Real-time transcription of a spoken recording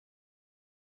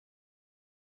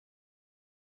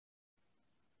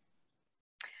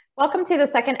Welcome to the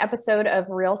second episode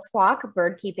of Real Squawk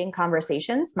Bird Keeping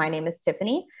Conversations. My name is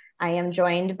Tiffany. I am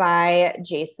joined by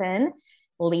Jason,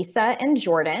 Lisa, and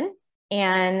Jordan.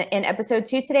 And in episode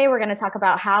 2 today, we're going to talk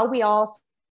about how we all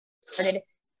started,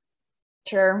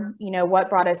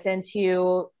 what brought us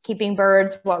into keeping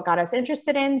birds, what got us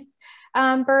interested in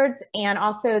birds, and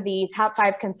also the top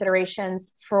 5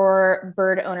 considerations for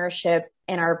bird ownership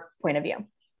in our point of view.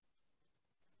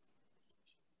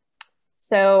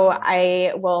 So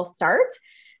I will start.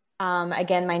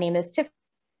 Again, my name is Tiffany.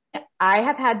 I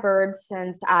have had birds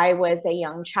since I was a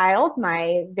young child.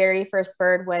 My very first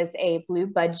bird was a blue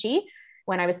budgie.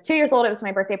 When I was 2 years old, it was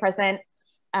my birthday present.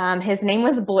 His name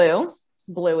was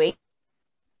Bluey,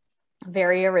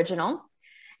 very original.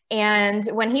 And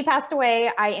when he passed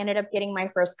away, I ended up getting my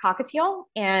first cockatiel,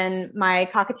 and my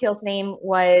cockatiel's name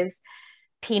was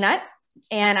Peanut.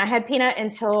 And I had Peanut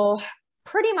until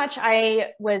pretty much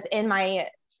I was in my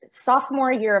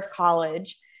sophomore year of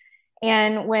college.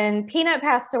 And when Peanut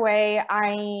passed away,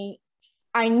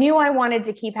 I knew I wanted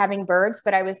to keep having birds,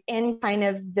 but I was in kind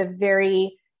of the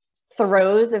very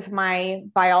throes of my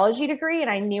biology degree. And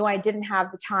I knew I didn't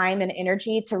have the time and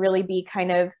energy to really be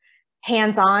kind of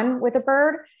hands-on with a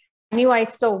bird. I knew I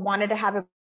still wanted to have a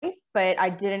bird, but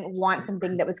I didn't want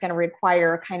something that was going to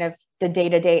require kind of the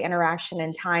day-to-day interaction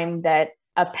and time that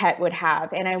a pet would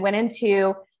have. And I went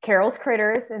into Carol's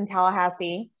Critters in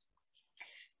Tallahassee,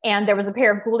 and there was a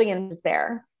pair of Gouldians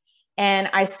there. And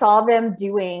I saw them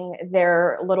doing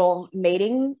their little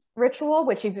mating ritual,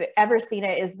 which if you've ever seen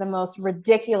it is the most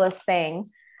ridiculous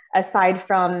thing aside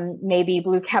from maybe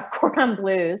blue-capped cordon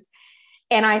blues.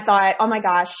 And I thought, oh my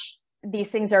gosh, these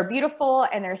things are beautiful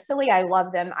and they're silly. I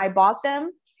love them. I bought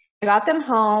them. I got them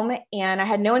home, and I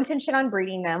had no intention on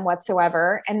breeding them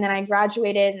whatsoever. And then I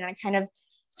graduated and I kind of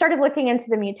started looking into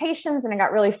the mutations, and I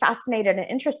got really fascinated and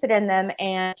interested in them,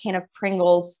 and can of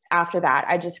Pringles after that.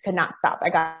 I just could not stop. I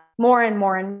got more and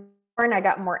more and more, and I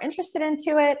got more interested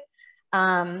into it.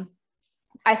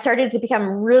 I started to become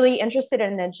really interested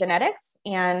in the genetics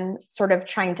and sort of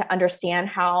trying to understand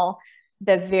how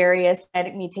the various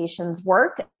genetic mutations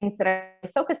worked. Things that I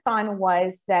focused on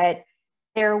was that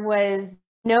there was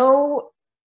no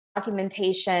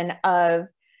documentation of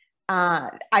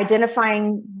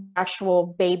identifying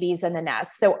actual babies in the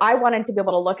nest. So I wanted to be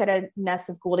able to look at a nest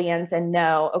of Gouldians and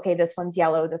know, okay, this one's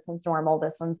yellow, this one's normal,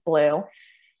 this one's blue.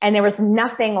 And there was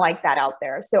nothing like that out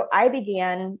there. So I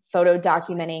began photo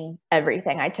documenting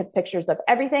everything. I took pictures of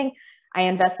everything. I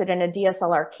invested in a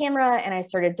DSLR camera, and I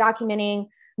started documenting,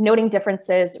 noting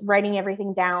differences, writing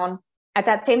everything down. At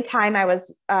that same time, I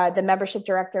was the membership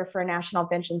director for National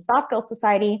Finch and Softgill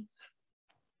Society.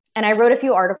 And I wrote a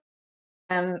few articles,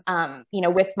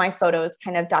 with my photos,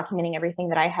 kind of documenting everything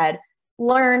that I had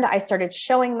learned. I started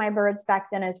showing my birds back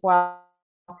then as well.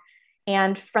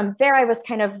 And from there, I was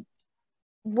kind of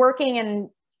working and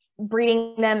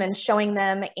breeding them and showing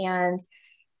them. And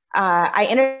I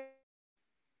ended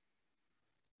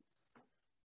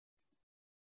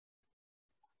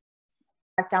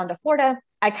back down to Florida.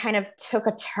 I kind of took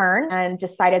a turn and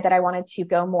decided that I wanted to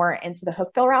go more into the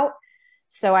hookbill route.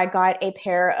 So I got a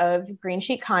pair of green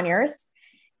sheet conures,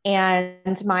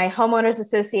 and my homeowners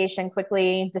association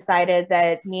quickly decided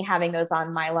that me having those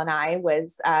on my lanai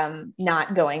was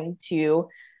not going to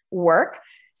work.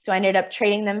 So I ended up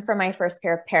trading them for my first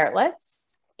pair of parrotlets,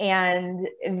 and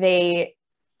they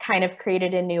kind of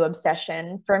created a new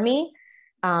obsession for me.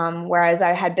 Whereas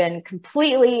I had been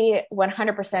completely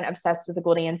 100% obsessed with the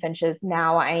Gouldian finches,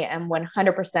 now I am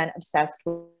 100% obsessed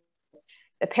with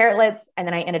the parrotlets. And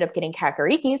then I ended up getting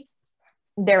kakarikis.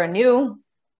 They're a new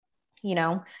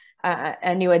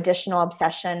additional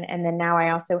obsession. And then now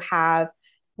I also have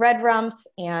red rumps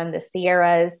and the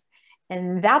Sierras.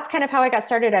 And that's kind of how I got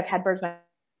started. I've had birds my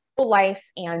whole life,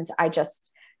 and I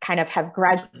just kind of have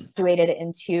graduated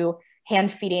into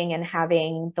hand feeding and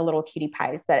having the little cutie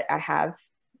pies that I have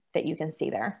that you can see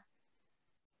there.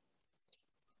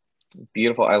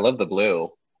 Beautiful. I love the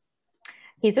blue.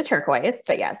 He's a turquoise,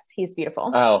 but yes, he's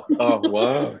beautiful. Oh,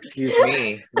 whoa, excuse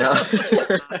me. No.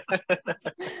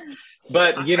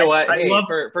 But you know what? Hey,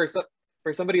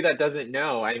 for somebody that doesn't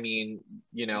know, I mean,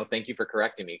 thank you for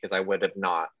correcting me, because I wouldn't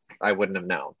have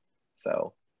known.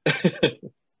 So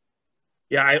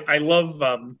yeah, I love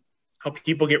how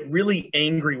people get really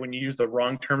angry when you use the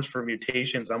wrong terms for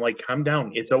mutations. I'm like, calm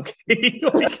down, it's okay.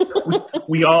 Like,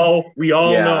 we all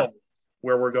know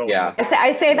where we're going. Yeah.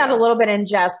 I say that a little bit in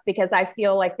jest, because I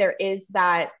feel like there is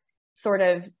that sort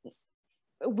of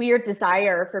weird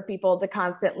desire for people to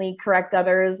constantly correct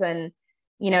others, and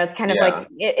it's kind of like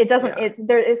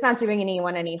it's not doing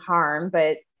anyone any harm,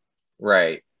 but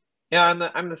right. Yeah,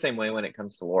 I'm the same way when it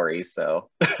comes to lories. So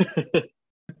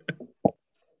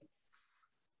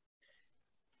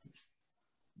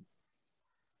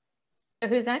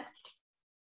Who's next?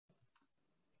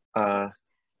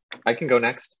 I can go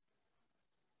next.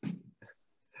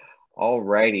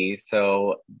 Alrighty,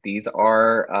 so these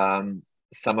are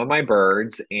some of my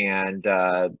birds, and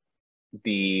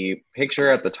the picture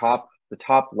at the top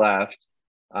left,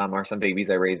 are some babies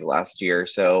I raised last year.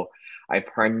 So I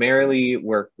primarily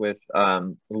work with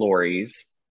lories,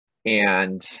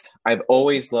 and I've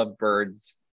always loved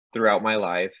birds throughout my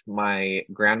life. My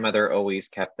grandmother always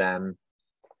kept them,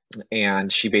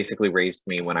 and she basically raised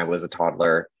me when I was a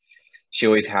toddler. She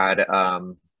always had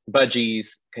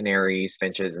budgies, canaries,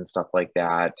 finches, and stuff like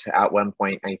that. At one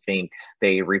point, I think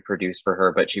they reproduced for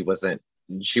her, but she wasn't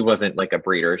like a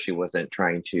breeder. She wasn't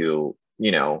trying to,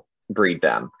 breed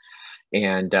them.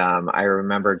 And I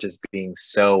remember just being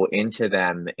so into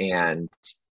them, and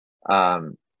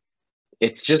um,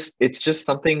 it's just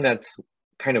something that's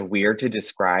kind of weird to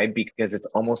describe because it's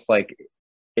almost like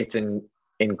it's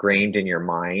ingrained in your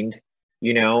mind,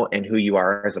 and who you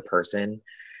are as a person.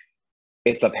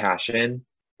 It's a passion,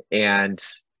 and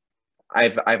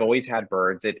I've always had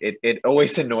birds. It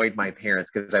always annoyed my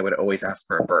parents because I would always ask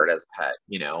for a bird as a pet.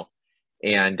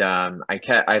 And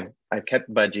I've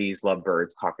kept budgies,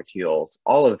 lovebirds, cockatiels,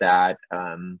 all of that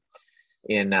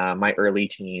in my early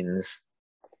teens.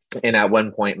 And at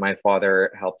one point, my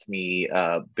father helped me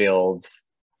build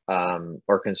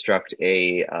or construct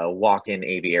a walk-in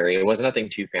aviary. It was nothing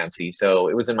too fancy, so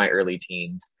it was in my early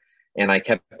teens, and I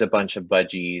kept a bunch of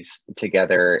budgies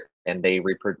together, and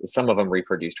some of them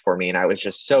reproduced for me, and I was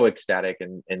just so ecstatic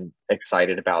and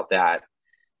excited about that,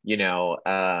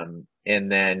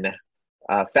 and then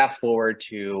fast forward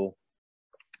to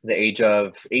the age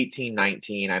of 18,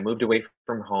 19, I moved away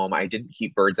from home. I didn't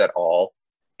keep birds at all.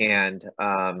 And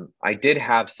I did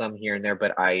have some here and there,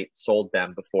 but I sold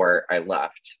them before I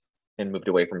left and moved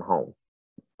away from home.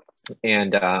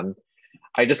 And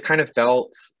I just kind of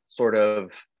felt sort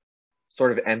of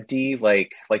empty,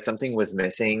 like something was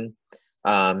missing.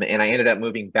 And I ended up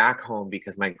moving back home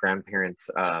because my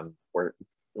grandparents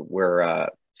were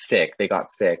sick. They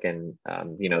got sick, and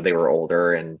they were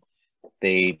older, and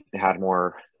they had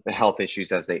more health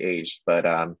issues as they aged. But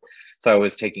so I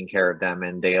was taking care of them,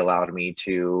 and they allowed me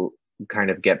to kind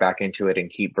of get back into it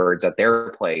and keep birds at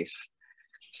their place.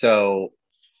 So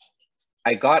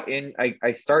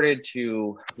I started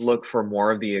to look for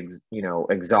more of the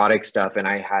exotic stuff, and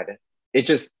I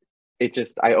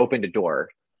opened a door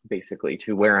basically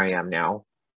to where I am now.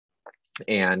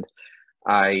 And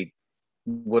I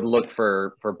would look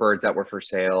for birds that were for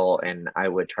sale, and I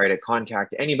would try to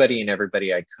contact anybody and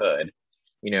everybody I could,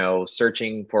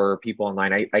 searching for people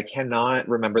online. I cannot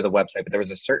remember the website, but there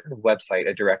was a certain website,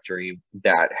 a directory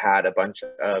that had a bunch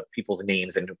of people's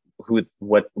names and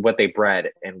what they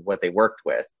bred and what they worked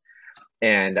with.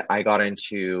 And I got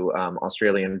into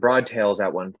Australian broadtails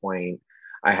at one point.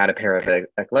 I had a pair of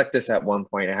eclectus at one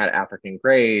point. I had African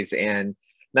grays, and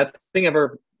nothing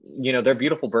ever, they're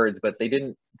beautiful birds, but they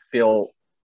didn't feel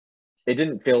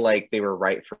like they were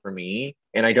right for me.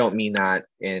 And I don't mean that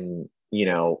in,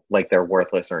 like they're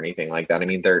worthless or anything like that. I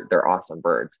mean, they're awesome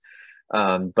birds.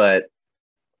 But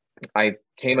I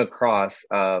came across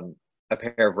a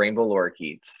pair of rainbow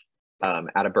lorikeets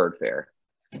at a bird fair,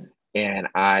 and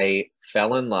I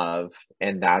fell in love.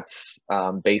 And that's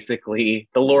basically,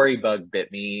 the lory bug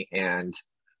bit me, and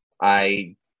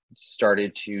I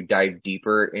started to dive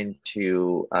deeper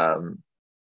into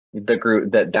the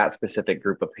group, that specific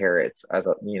group of parrots as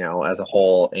a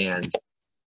whole. And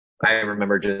I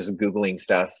remember just Googling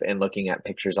stuff and looking at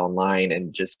pictures online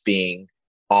and just being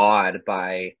awed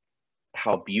by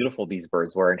how beautiful these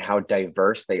birds were and how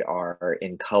diverse they are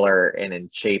in color and in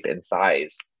shape and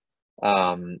size.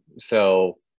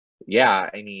 So yeah,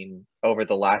 I mean, over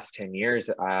the last 10 years,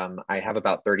 I have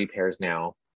about 30 pairs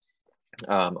now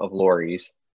of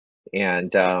lories.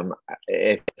 And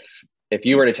if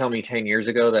you were to tell me 10 years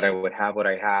ago that I would have what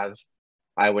I have,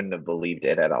 I wouldn't have believed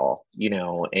it at all,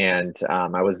 and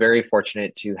I was very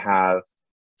fortunate to have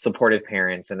supportive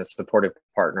parents and a supportive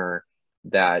partner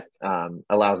that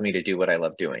allows me to do what I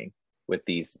love doing with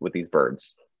these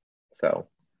birds. So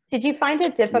did you find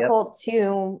it difficult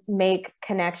to make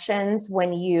connections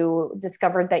when you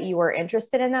discovered that you were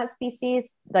interested in that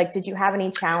species? Like, did you have any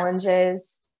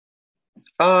challenges?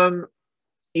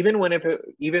 Even when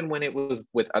it was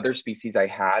with other species I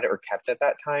had or kept at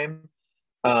that time,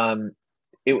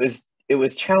 it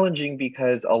was challenging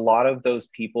because a lot of those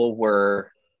people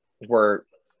were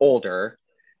older,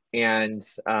 and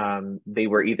they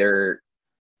were either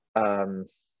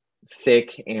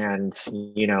sick and,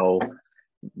 you know,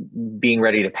 being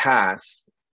ready to pass,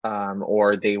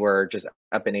 or they were just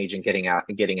up in age and getting out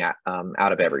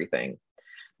of everything.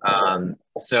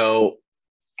 So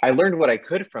I learned what I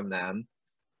could from them,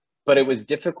 but it was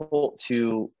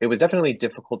definitely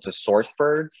difficult to source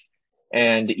birds.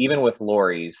 And even with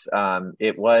lorries,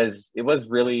 it was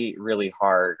really, really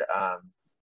hard,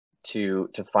 to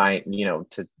find, you know,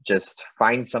 to just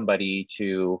find somebody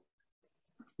to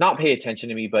not pay attention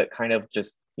to me, but kind of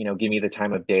just, you know, give me the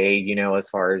time of day, you know, as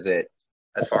far as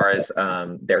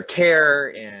their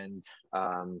care and,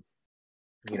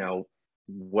 you know,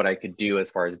 what I could do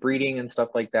as far as breeding and stuff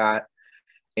like that.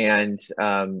 And,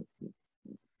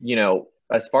 you know,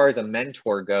 as far as a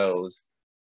mentor goes,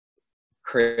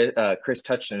 Chris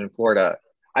Touchton in Florida,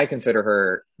 I consider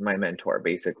her my mentor,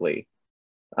 basically.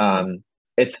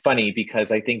 It's funny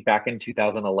because I think back in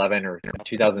 2011 or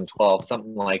 2012,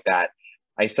 something like that,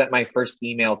 I sent my first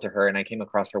email to her and I came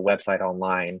across her website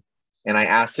online, and I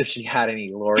asked if she had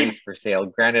any lorries for sale.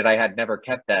 Granted, I had never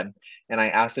kept them, and I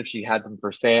asked if she had them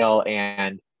for sale,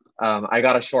 and I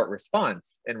got a short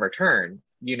response in return,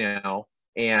 you know.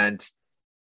 And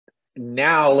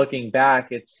now looking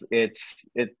back, it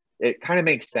kind of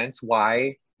makes sense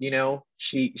why, you know,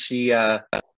 she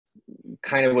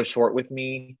kind of was short with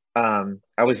me.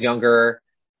 I was younger.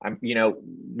 You know,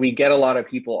 we get a lot of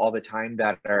people all the time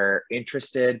that are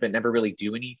interested but never really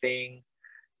do anything.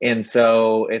 And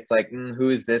so it's like, who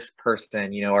is this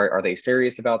person? You know, are they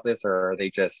serious about this, or are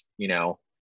they just, you know,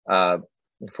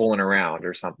 fooling around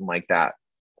or something like that?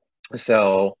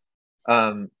 So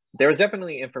there's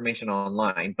definitely information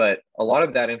online, but a lot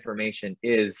of that information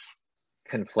is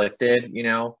conflicted, you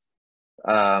know.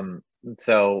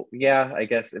 So yeah, I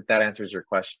guess if that answers your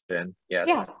question, yes.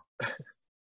 Yeah.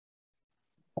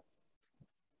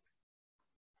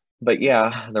 But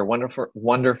yeah, they're wonderful,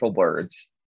 wonderful birds.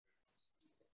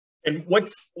 And what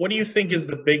do you think is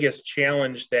the biggest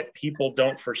challenge that people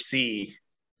don't foresee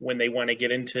when they want to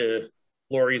get into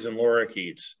lorries and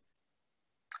lorikeets?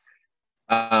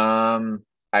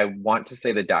 I want to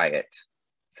say the diet.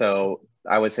 So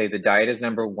I would say the diet is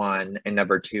number one, and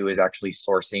number two is actually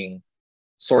sourcing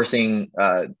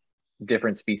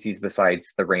different species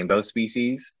besides the rainbow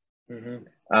species.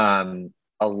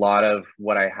 A lot of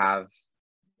what I have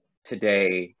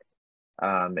today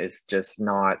is just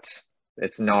not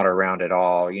around at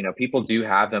all. You know, people do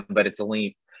have them, but it's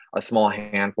only a small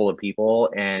handful of people,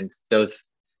 and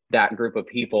that group of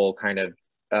people kind of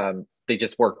they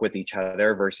just work with each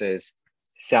other versus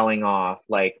selling off.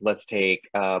 Like, let's take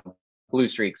blue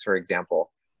streaks, for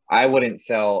example. I wouldn't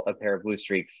sell a pair of blue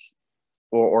streaks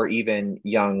or even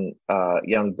young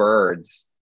birds,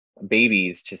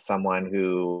 babies, to someone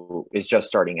who is just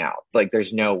starting out. Like,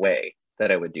 there's no way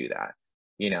that I would do that,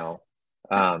 you know.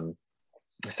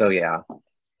 So yeah.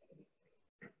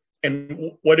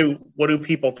 And what do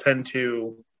people tend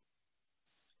to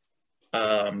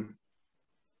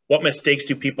what mistakes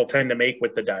do people tend to make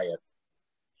with the diet?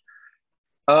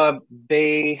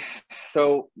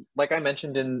 So like I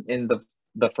mentioned in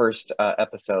the first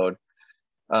episode,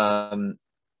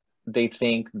 they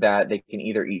think that they can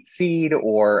either eat seed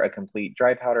or a complete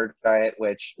dry powder diet,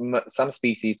 which some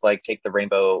species, like take the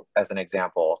rainbow as an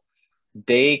example,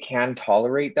 they can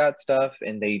tolerate that stuff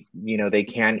and they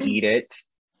can eat it.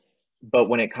 But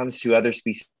when it comes to other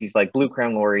species like blue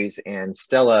crown lories and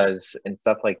stellas and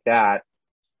stuff like that,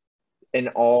 an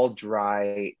all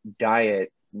dry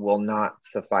diet will not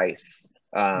suffice.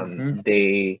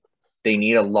 They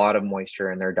need a lot of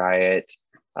moisture in their diet.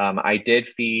 I did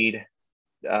feed,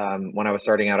 when I was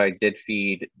starting out, I did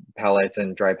feed pellets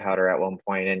and dry powder at one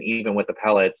point. And even with the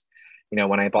pellets, you know,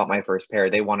 when I bought my first pair,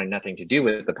 they wanted nothing to do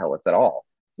with the pellets at all,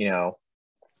 you know.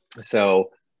 So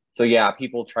yeah,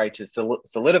 people try to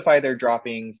solidify their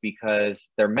droppings because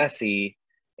they're messy.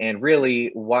 And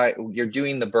really, why you're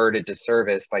doing the bird a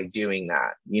disservice by doing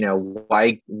that. You know,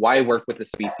 why work with a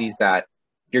species that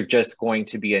you're just going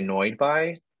to be annoyed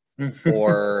by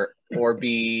or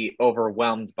be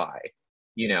overwhelmed by,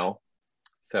 you know?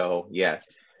 So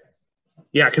yes.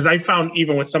 Yeah, because I found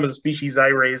even with some of the species I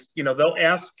raised, you know,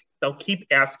 they'll keep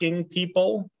asking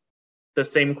people the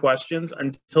same questions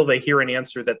until they hear an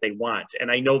answer that they want.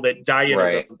 And I know that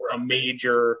diet is a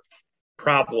major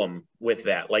problem with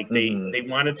that. Like they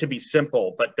want it to be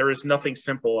simple, but there is nothing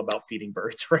simple about feeding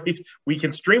birds, right? We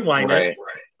can streamline it,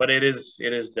 but it is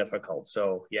difficult.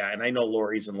 So yeah, and I know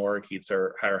lorries and lorikeets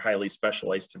are highly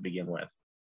specialized to begin with.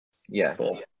 Yes,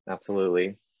 cool.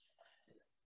 Absolutely.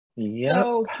 Yeah.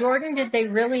 So Jordan, did they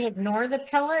really ignore the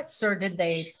pellets or did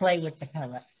they play with the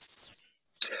pellets?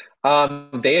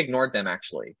 They ignored them,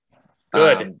 actually.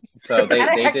 Good. So they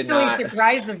That did actually not.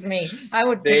 surprises me. I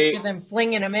would They, picture them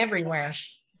flinging them everywhere.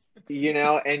 you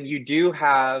know, and you do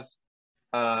have,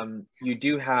 for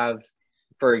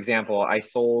example, I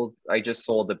just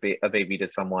sold a baby to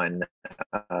someone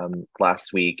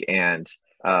last week, and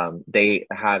they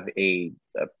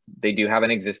do have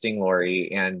an existing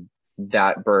lorry, and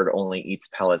that bird only eats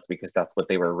pellets because that's what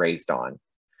they were raised on.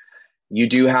 You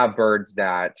do have birds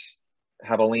that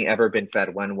have only ever been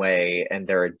fed one way, and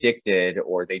they're addicted,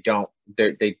 or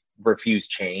they refuse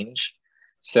change.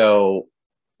 So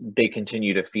they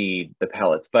continue to feed the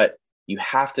pellets, but you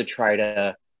have to try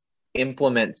to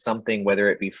implement something, whether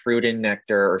it be fruit and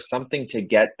nectar or something, to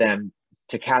get them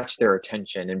to catch their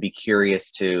attention and be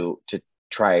curious to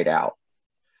try it out.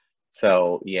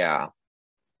 So yeah.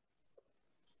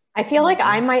 I feel like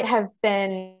I might have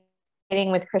been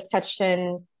meeting with Chris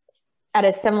Touchton at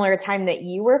a similar time that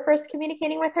you were first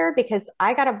communicating with her, because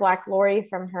I got a black lorry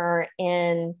from her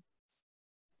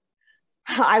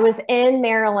I was in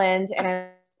Maryland and I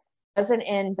wasn't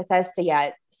in Bethesda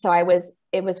yet. So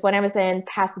it was when I was in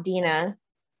Pasadena,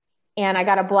 and I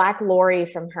got a black lorry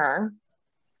from her.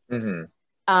 Mm-hmm.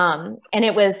 And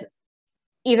it was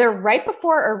either right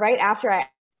before or right after I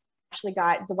actually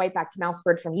got the white-backed mouse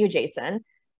bird from you, Jason.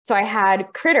 So I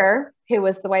had Critter, who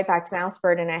was the white-backed mouse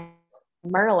bird, and I had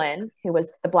Merlin, who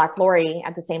was the black lorry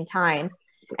at the same time.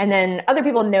 And then other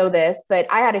people know this, but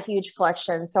I had a huge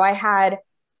collection. So I had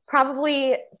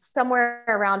probably somewhere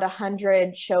around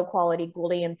 100 show quality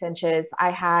Gouldian finches.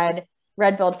 I had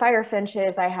red-billed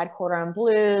firefinches, I had quarter-on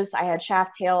blues, I had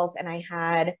shaft tails, and I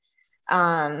had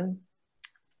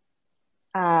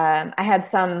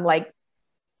some, like,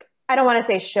 I don't want to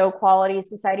say show quality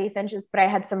society finches, but I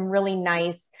had some really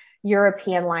nice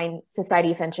European line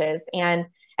society finches. And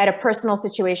I had a personal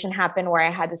situation happen where I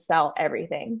had to sell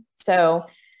everything. So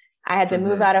I had to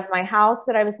move out of my house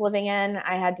that I was living in.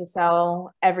 I had to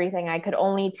sell everything. I could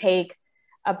only take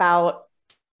about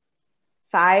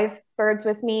 5 birds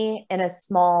with me in a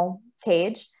small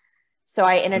cage. So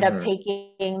I ended up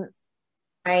taking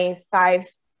my 5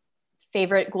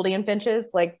 favorite Gouldian finches.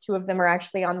 Like 2 of them are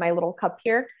actually on my little cup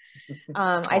here.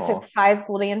 I took 5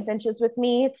 Gouldian finches with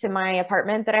me to my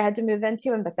apartment that I had to move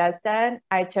into in Bethesda.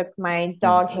 I took my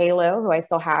dog Halo, who I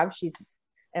still have. She's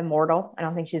immortal. I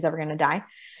don't think she's ever going to die.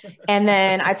 And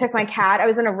then I took my cat. I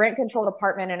was in a rent controlled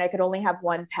apartment and I could only have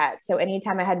 1 pet. So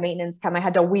anytime I had maintenance come, I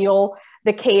had to wheel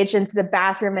the cage into the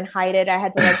bathroom and hide it. I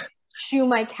had to like shoo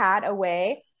my cat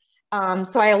away.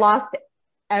 So I lost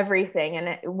everything.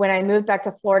 And when I moved back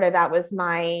to Florida, that was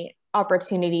my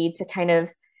opportunity to kind of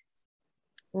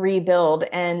rebuild.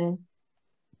 And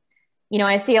you know,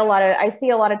 I see a lot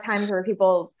of times where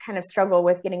people kind of struggle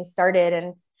with getting started,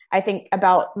 and I think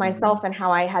about myself and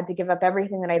how I had to give up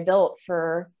everything that I built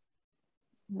for,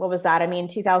 what was that? I mean,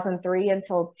 2003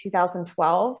 until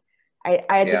 2012. I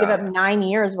had to give up 9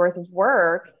 years worth of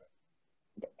work,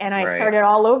 and I started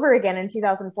all over again in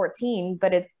 2014.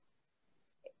 But it's,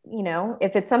 you know,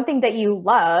 if it's something that you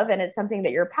love and it's something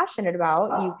that you're passionate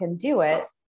about, you can do it.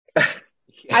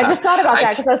 I just thought about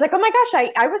that because I was like, oh my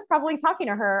gosh, I was probably talking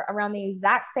to her around the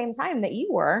exact same time that you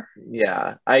were.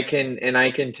 Yeah, I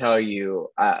can tell you,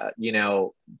 you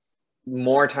know,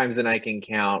 more times than I can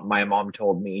count, my mom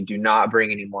told me, do not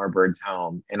bring any more birds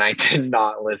home. And I did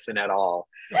not listen at all,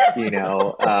 you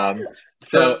know.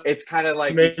 So it's kind of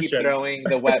like you keep throwing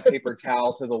the wet paper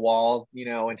towel to the wall, you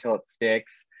know, until it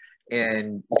sticks.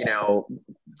 And, you know,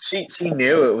 she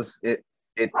knew it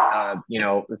you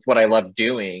know, it's what I love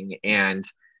doing, and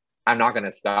I'm not going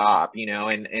to stop, you know.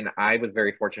 And I was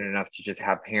very fortunate enough to just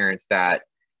have parents that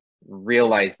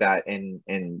realized that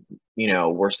and you know,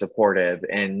 were supportive.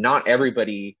 And not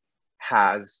everybody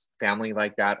has family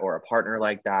like that or a partner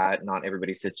like that. Not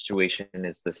everybody's situation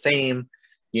is the same,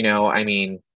 you know. I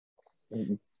mean,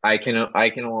 I can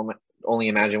only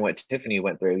imagine what Tiffany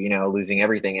went through, you know, losing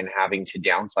everything and having to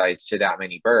downsize to that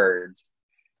many birds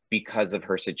because of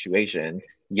her situation.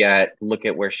 Yet look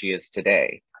at where she is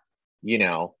today, you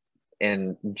know,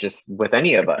 and just with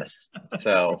any of us.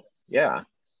 So yeah,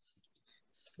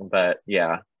 but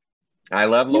yeah, I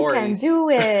love lorries. You can do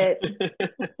it.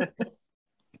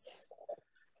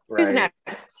 Who's next?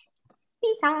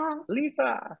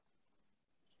 Lisa.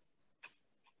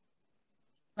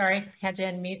 Sorry, had to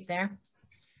unmute there.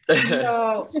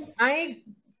 So I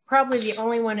probably the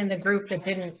only one in the group that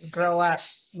didn't grow up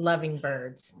loving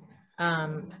birds.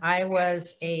 I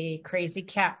was a crazy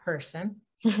cat person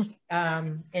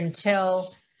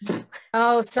until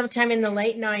sometime in the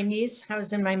late 90s. I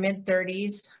was in my mid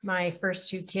 30s. My first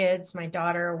 2 kids, my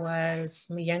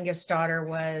oldest daughter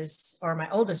was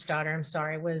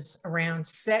around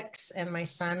 6 and my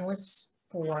son was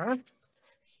 4.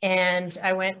 And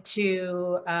I went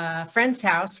to a friend's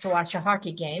house to watch a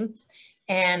hockey game.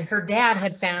 And her dad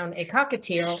had found a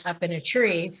cockatiel up in a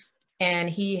tree. And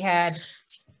he had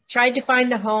tried to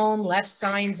find a home, left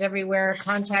signs everywhere,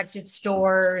 contacted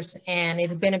stores. And it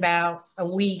had been about a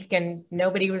week and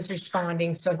nobody was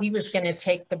responding. So he was going to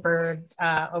take the bird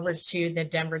over to the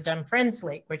Denver Dumb Friends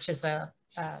League, which is a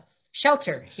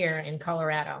shelter here in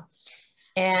Colorado.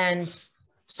 And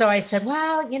so I said,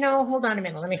 well, you know, hold on a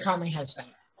minute. Let me call my husband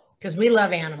because we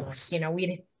love animals. You know,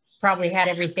 we probably had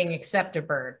everything except a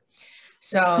bird.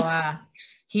 So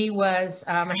he was,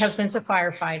 my husband's a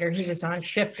firefighter. He was on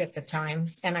shift at the time.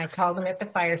 And I called him at the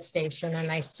fire station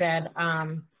and I said,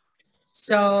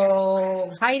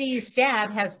 so Heidi's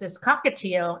dad has this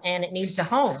cockatiel and it needs a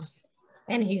home.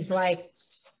 And he's like,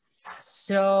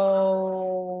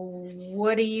 so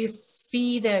what do you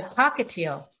feed a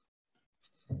cockatiel?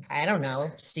 I don't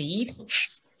know, seed?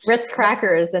 Ritz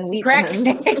crackers and wheat.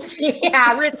 Crackers.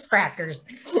 Yeah, Ritz crackers.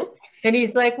 And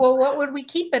he's like, well, what would we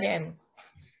keep it in?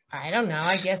 I don't know.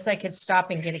 I guess I could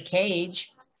stop and get a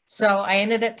cage. So I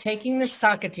ended up taking this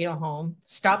cockatiel home,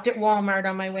 stopped at Walmart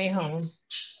on my way home,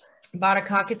 bought a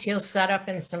cockatiel set up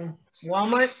in some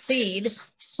Walmart seed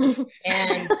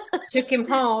and took him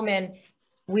home. And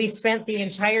we spent the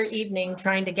entire evening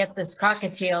trying to get this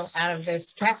cockatiel out of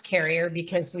this cat carrier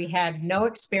because we had no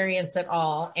experience at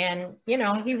all. And, you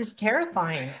know, he was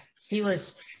terrifying. He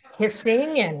was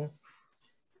hissing and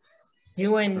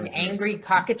doing angry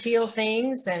cockatiel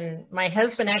things. And my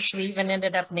husband actually even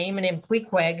ended up naming him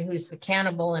Queequeg, who's the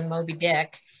cannibal in Moby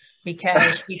Dick,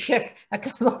 because he took a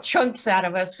couple of chunks out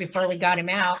of us before we got him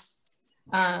out.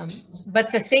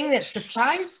 But the thing that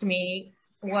surprised me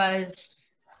was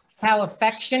how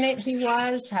affectionate he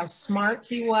was, how smart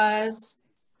he was.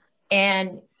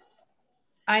 And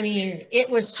I mean, it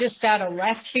was just out of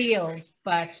left field,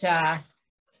 but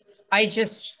I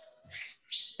just,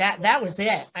 that was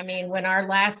it. I mean, when our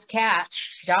last cat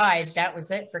died, that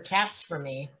was it for cats for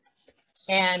me.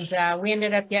 And we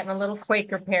ended up getting a little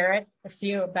Quaker parrot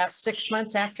about 6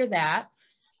 months after that.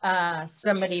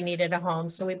 Somebody needed a home,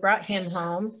 so we brought him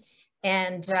home.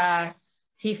 And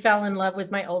he fell in love with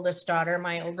my oldest daughter.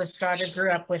 My oldest daughter grew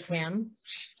up with him.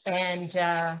 And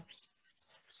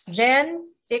then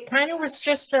it kind of was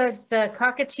just the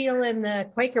cockatiel and the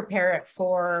Quaker parrot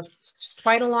for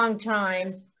quite a long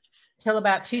time, till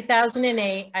about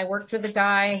 2008. I worked with a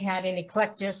guy, had an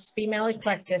eclectus, female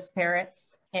eclectus parrot,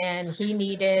 and he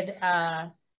needed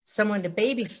someone to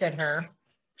babysit her.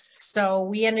 So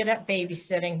we ended up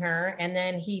babysitting her. And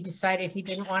then he decided he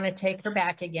didn't want to take her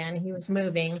back again. He was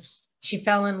moving. She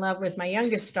fell in love with my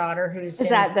youngest daughter, who's Is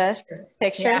that this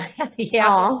picture? Yeah,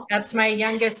 yeah. That's my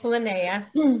youngest, Linnea,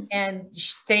 and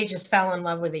they just fell in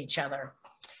love with each other.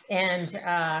 And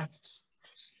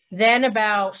then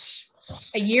about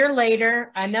a year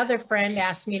later, another friend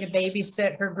asked me to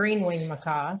babysit her green-winged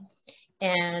macaw,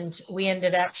 and we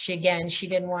ended up. She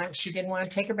didn't want to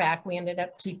take her back. We ended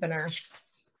up keeping her,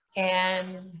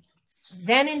 and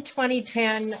then in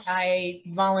 2010, I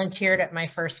volunteered at my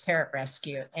first parrot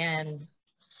rescue. And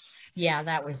yeah,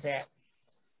 that was it.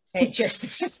 It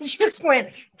just went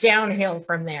downhill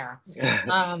from there.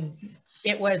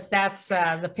 That's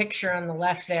the picture on the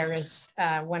left there is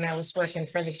when I was working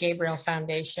for the Gabriel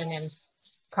Foundation in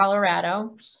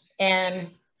Colorado.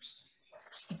 And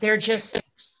there are just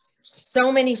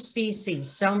so many species,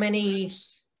 so many,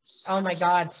 oh my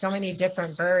God, so many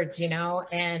different birds, you know,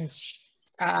 and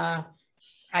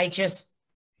I just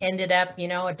ended up, you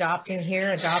know, adopting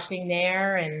here, adopting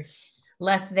there, and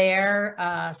left there,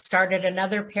 started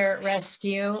another parrot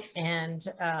rescue and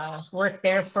worked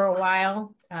there for a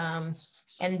while.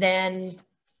 And then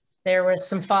there was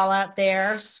some fallout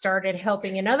there, started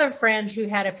helping another friend who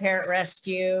had a parrot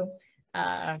rescue,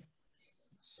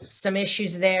 some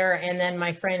issues there. And then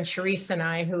my friend Charisse and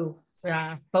I, who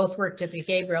both worked at the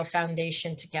Gabriel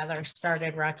Foundation together,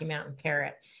 started Rocky Mountain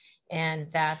Parrot.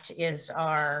 And that is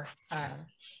our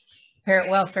parrot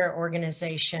welfare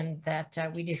organization that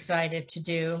we decided to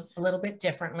do a little bit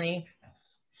differently.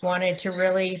 Wanted to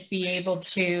really be able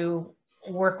to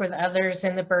work with others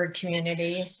in the bird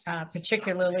community,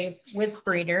 particularly with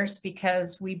breeders,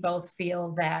 because we both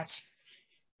feel that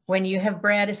when you have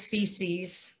bred a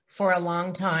species for a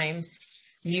long time,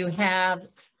 you have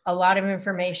a lot of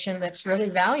information that's really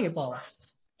valuable.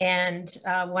 And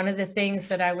one of the things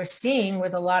that I was seeing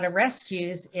with a lot of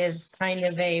rescues is kind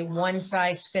of a one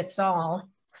size fits all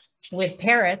with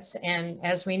parrots. And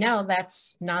as we know,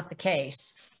 that's not the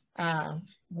case.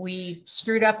 We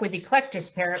screwed up with eclectus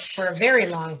parrots for a very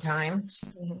long time,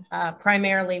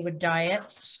 primarily with diet.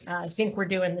 I think we're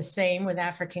doing the same with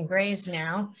African grays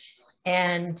now.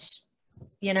 And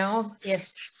you know,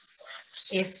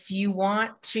 if you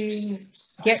want to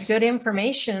get good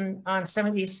information on some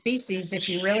of these species, if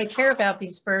you really care about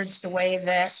these birds the way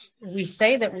that we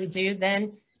say that we do,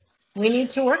 then we need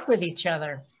to work with each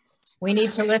other. We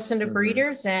need to listen to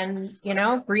breeders, and, you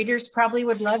know, breeders probably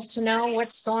would love to know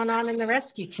what's going on in the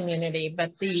rescue community,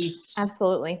 but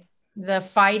absolutely, the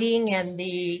fighting and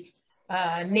the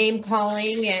name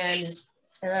calling and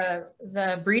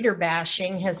the breeder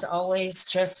bashing has always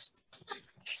just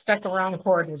stuck around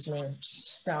cord with me.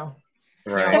 So,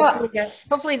 right. yeah,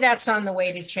 hopefully that's on the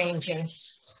way to changing.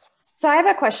 So I have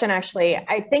a question, actually.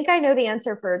 I think I know the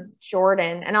answer for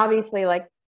Jordan, and obviously, like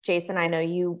Jason, I know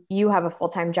you have a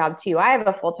full-time job too. I have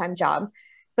a full-time job,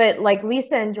 but like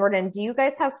Lisa and Jordan, do you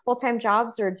guys have full-time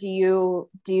jobs, or does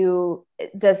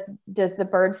the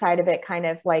bird side of it kind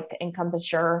of like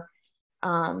encompass your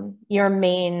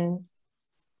main,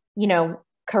 you know,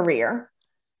 career?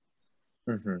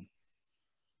 Mm-hmm.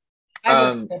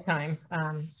 I work full time.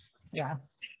 Yeah.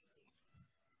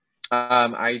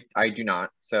 I do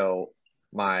not. So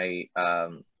my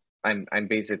I'm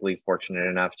basically fortunate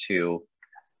enough to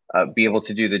be able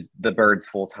to do the birds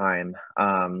full time.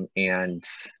 And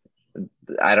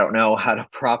I don't know how to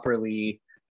properly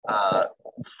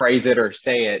phrase it or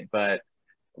say it, but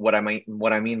what I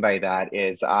mean by that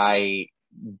is I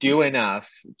do enough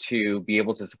to be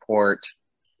able to support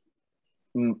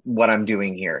what I'm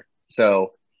doing here.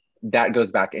 So that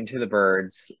goes back into the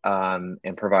birds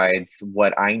and provides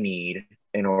what I need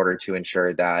in order to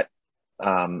ensure that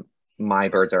my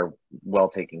birds are well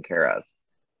taken care of.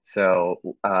 So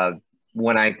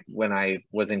when I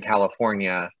was in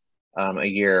California a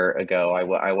year ago,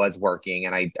 I was working,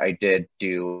 and I did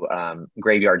do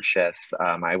graveyard shifts.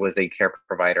 I was a care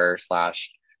provider /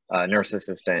 nurse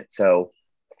assistant. So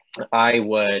I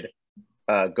would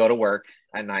go to work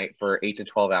at night for 8 to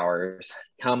 12 hours,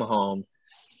 come home,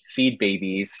 feed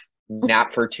babies,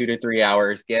 nap for 2 to 3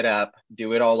 hours, get up,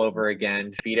 do it all over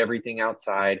again, feed everything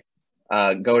outside,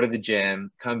 go to the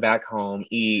gym, come back home,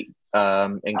 eat,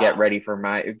 and get ready for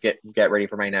my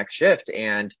next shift.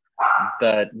 And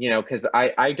because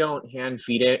I don't hand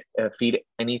feed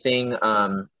anything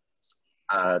all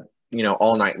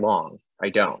night long. I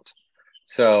don't.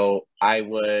 So I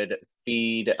would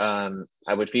feed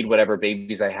whatever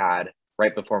babies I had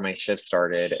right before my shift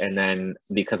started, and then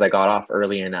because I got off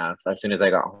early enough, as soon as I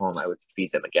got home, I would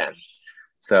feed them again.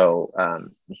 So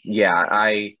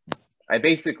I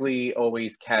basically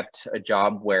always kept a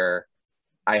job where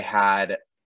I had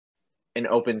an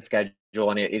open schedule,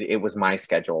 and it was my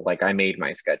schedule. Like, I made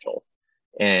my schedule,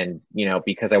 and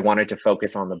because I wanted to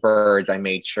focus on the birds, I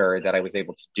made sure that I was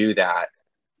able to do that,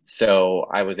 so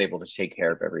I was able to take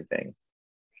care of everything.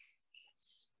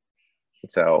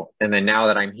 So, and then now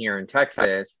that I'm here in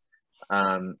Texas,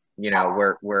 we're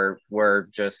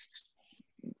just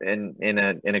in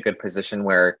a good position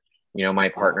where, my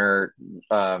partner's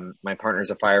a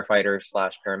firefighter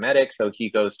 / paramedic. So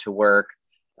he goes to work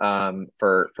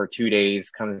for 2 days,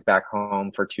 comes back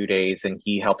home for 2 days, and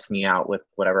he helps me out with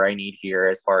whatever I need here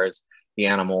as far as the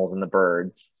animals and the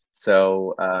birds.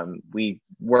 So we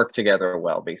work together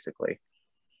well, basically.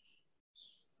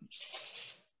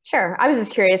 Sure. I was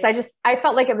just curious. I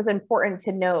felt like it was important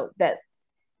to note that,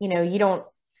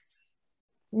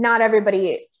 not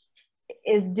everybody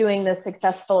is doing this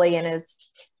successfully and is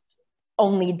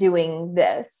only doing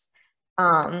this.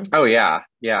 Oh yeah.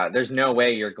 Yeah. There's no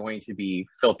way you're going to be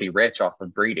filthy rich off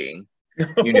of breeding,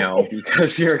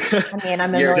 because you're,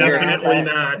 I'm definitely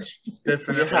not.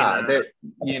 Definitely not.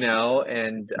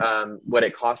 And what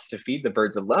it costs to feed the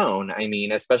birds alone.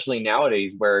 Especially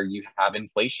nowadays where you have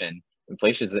inflation.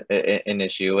 Inflation is an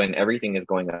issue, and everything is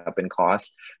going up in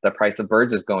cost. The price of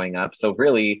birds is going up. So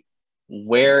really,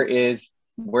 where's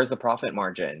the profit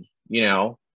margin?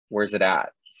 Where's it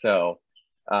at? So,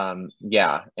 and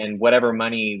whatever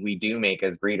money we do make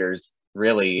as breeders,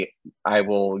 really, I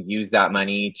will use that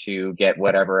money to get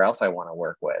whatever else I want to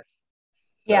work with.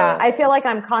 So, yeah, I feel like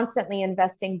I'm constantly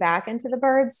investing back into the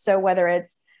birds. So whether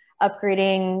it's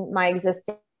upgrading my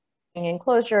existing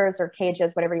enclosures or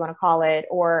cages, whatever you want to call it,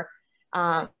 or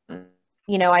I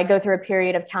go through a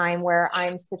period of time where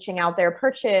I'm switching out their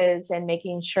perches and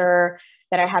making sure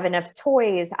that I have enough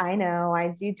toys. I know I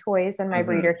do toys in my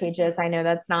breeder cages. I know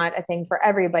that's not a thing for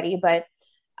everybody, but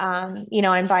I'm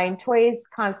buying toys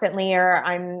constantly, or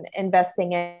I'm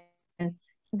investing in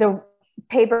the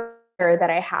paper that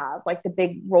I have, like the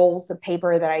big rolls of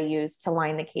paper that I use to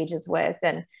line the cages with.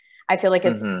 And I feel like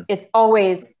it's a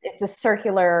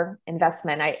circular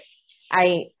investment.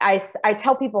 I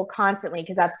tell people constantly,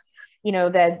 because that's,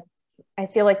 I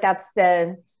feel like that's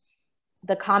the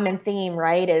common theme,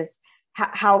 right? Is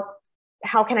how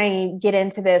how can I get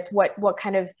into this? What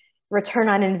kind of return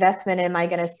on investment am I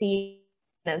going to see?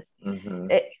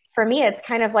 For me, it's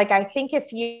kind of like, I think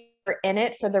if you're in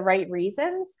it for the right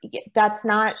reasons, that's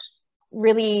not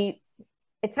really,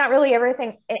 it's not really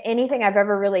anything I've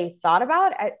ever really thought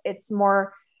about. It's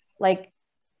more like,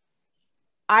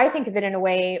 I think of it in a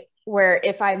way where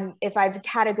if I've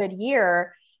had a good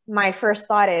year, my first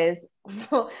thought is,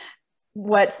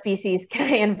 what species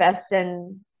can I invest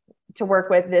in to work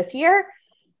with this year?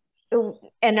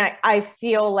 And I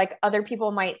feel like other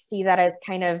people might see that as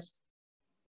kind of,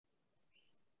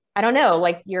 I don't know,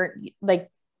 like you're like,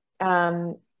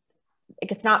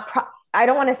 it's not, I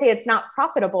don't want to say it's not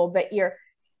profitable, but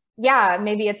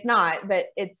maybe it's not, but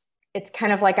it's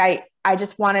kind of like, I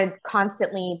just want to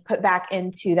constantly put back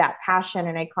into that passion,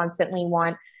 and I constantly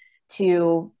want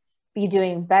to be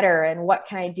doing better, and what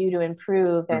can I do to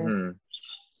improve, and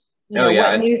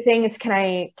what new things can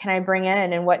I bring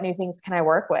in, and what new things can I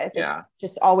work with? It's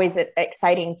just always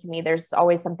exciting to me. There's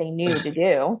always something new to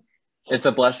do. It's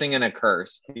a blessing and a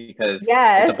curse, because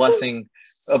it's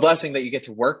a blessing that you get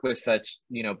to work with such,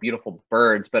 beautiful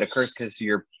birds, but a curse because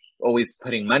you're always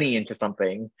putting money into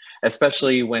something,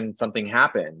 especially when something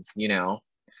happens,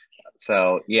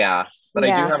 So but I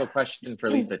do have a question for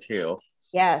Lisa too.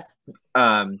 Yes.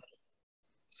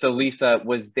 So Lisa,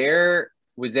 was there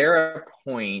a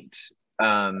point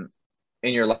in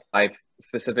your life,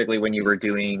 specifically when you were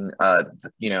doing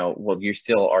you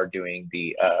still are doing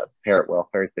the parrot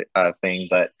welfare thing,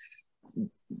 but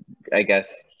I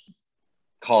guess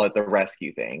call it the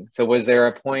rescue thing. So was there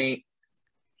a point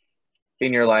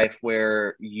in your life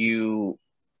where you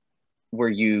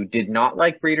did not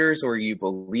like breeders, or you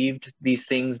believed these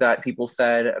things that people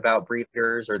said about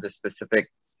breeders or the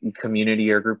specific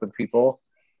community or group of people?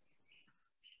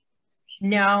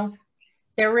 No,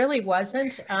 there really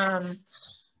wasn't.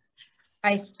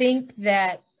 I think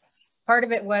that part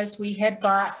of it was we had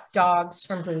bought dogs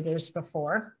from breeders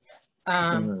before.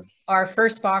 Our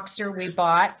first boxer we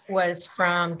bought was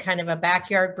from kind of a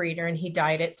backyard breeder, and he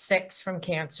died at 6 from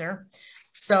cancer.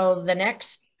 So the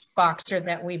next boxer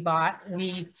that we bought,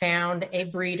 we found a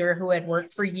breeder who had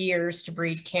worked for years to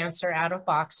breed cancer out of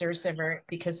boxers,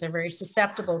 because they're very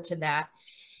susceptible to that.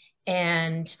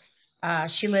 And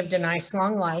she lived a nice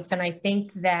long life. And I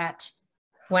think that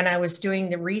when I was doing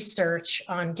the research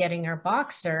on getting our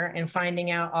boxer and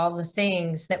finding out all the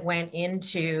things that went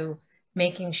into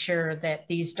making sure that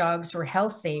these dogs were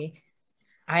healthy,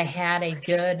 I had a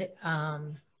good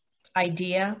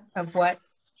idea of what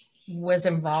was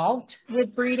involved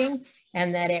with breeding,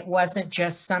 and that it wasn't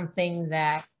just something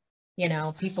that,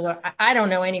 people are, I don't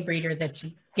know any breeder that's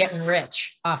getting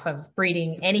rich off of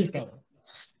breeding anything.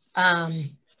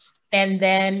 And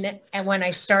when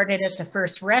I started at the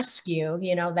first rescue,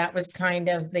 that was kind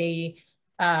of the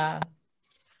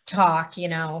talk,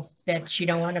 that you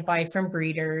don't want to buy from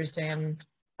breeders, and,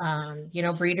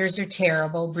 breeders are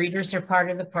terrible. Breeders are part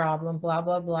of the problem, blah,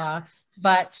 blah, blah.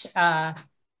 But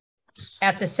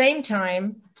at the same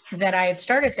time that I had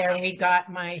started there, we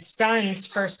got my son's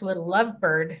first little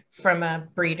lovebird from a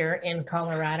breeder in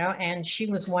Colorado, and she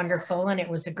was wonderful, and it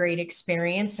was a great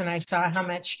experience. And I saw how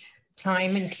much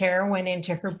time and care went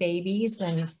into her babies.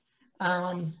 And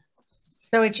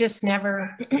so it just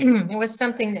never, it was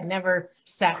something that never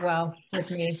sat well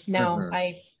with me. No,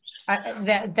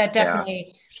 that definitely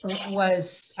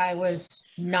was, I was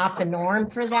not the norm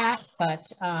for that,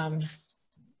 but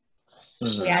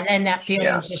and then that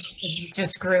feeling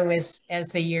just grew as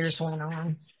the years went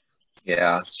on.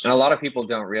 Yeah, and a lot of people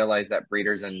don't realize that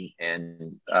breeders and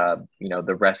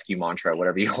the rescue mantra,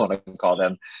 whatever you want to call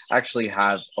them, actually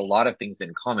have a lot of things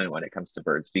in common when it comes to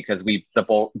birds, because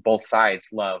both sides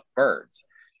love birds,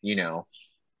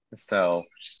 So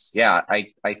I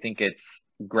think it's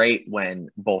great when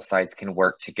both sides can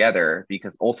work together,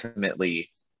 because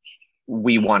ultimately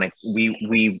we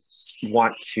obviously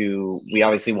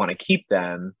want to keep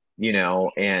them,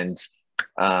 and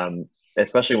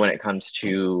especially when it comes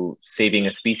to saving a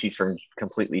species from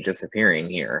completely disappearing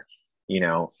here, in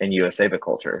US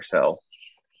aviculture. So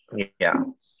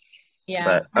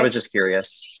but I was just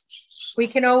curious. We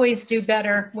can always do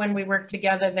better when we work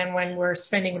together than when we're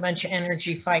spending a bunch of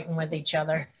energy fighting with each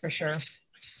other, for sure.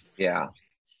 Yeah,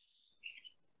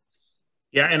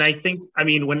 and I think,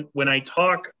 when I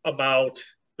talk about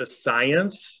the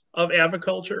science of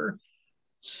aviculture,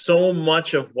 so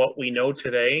much of what we know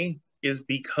today is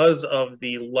because of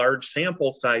the large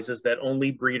sample sizes that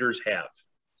only breeders have.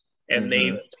 And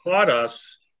they've taught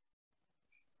us,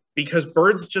 because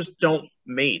birds just don't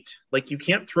mate. Like, you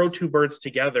can't throw two birds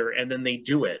together and then they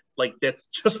do it. Like, that's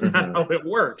just not how it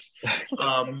works.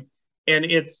 and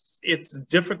it's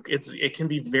difficult. It can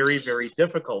be very, very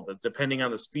difficult depending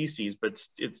on the species, but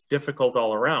it's difficult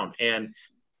all around. And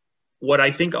what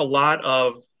I think a lot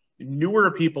of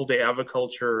newer people to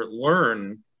aviculture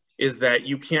learn is that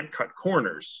you can't cut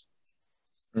corners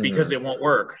because it won't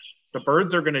work. The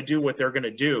birds are going to do what they're going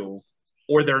to do,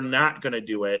 or they're not going to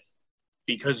do it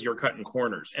because you're cutting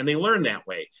corners, and they learn that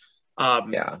way.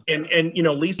 And you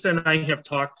know, Lisa and I have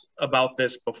talked about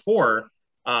this before,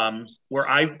 where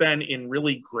I've been in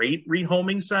really great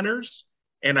rehoming centers,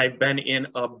 and I've been in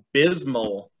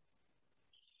abysmal,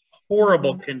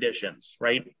 horrible conditions,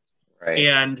 right?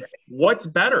 And what's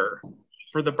better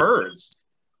for the birds?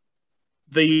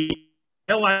 The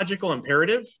biological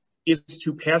imperative is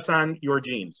to pass on your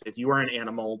genes. If you are an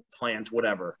animal, plant,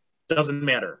 whatever, doesn't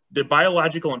matter. The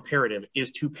biological imperative is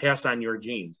to pass on your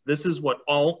genes. This is what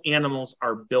all animals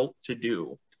are built to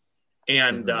do.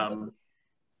 And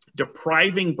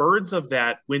depriving birds of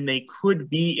that when they could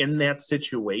be in that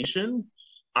situation,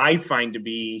 I find to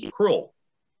be cruel.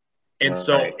 And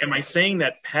so am I saying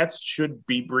that pets should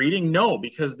be breeding? No,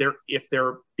 because if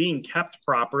they're being kept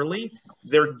properly,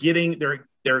 they're getting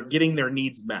their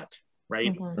needs met,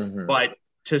 right? But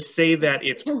to say that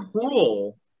it's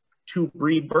cruel to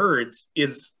breed birds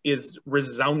is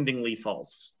resoundingly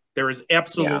false. There is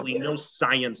absolutely no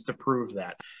science to prove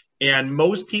that. And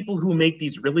most people who make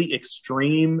these really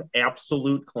extreme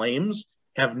absolute claims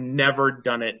have never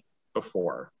done it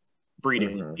before.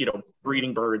 Breeding, you know,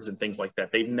 breeding birds and things like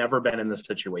that. They've never been in this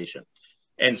situation.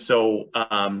 And so,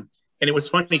 and it was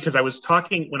funny because I was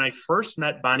talking when I first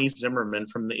met Bonnie Zimmerman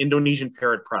from the Indonesian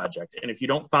Parrot Project. And if you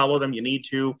don't follow them, you need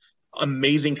to.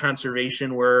 Amazing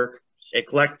conservation work,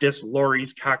 Eclectus,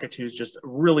 lories, cockatoos, just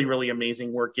really, really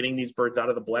amazing work getting these birds out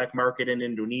of the black market in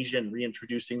Indonesia and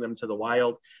reintroducing them to the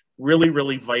wild. Really,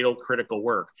 really vital, critical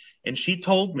work. And she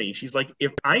told me, she's like,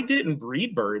 if I didn't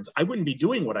breed birds, I wouldn't be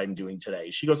doing what I'm doing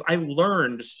today. She goes, I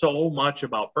learned so much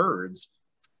about birds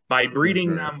by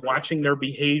breeding them, watching their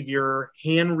behavior,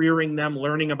 hand rearing them,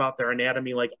 learning about their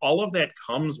anatomy. Like all of that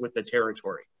comes with the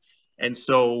territory. And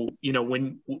so, you know,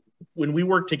 when we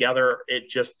work together, it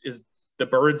just is, the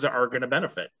birds are going to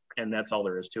benefit, and that's all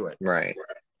there is to it. Right.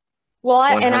 Well,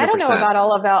 and I don't know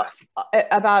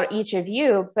about each of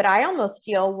you, but I almost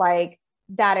feel like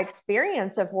that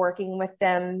experience of working with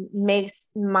them makes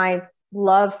my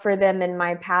love for them and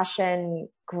my passion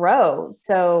grow.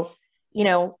 So, you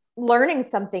know, learning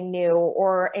something new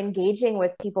or engaging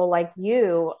with people like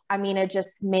you, I mean, it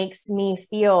just makes me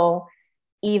feel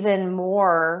even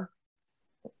more,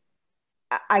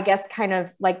 I guess, kind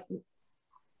of like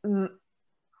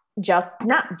just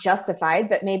not justified,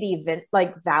 but maybe even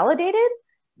like validated,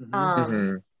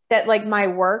 that like my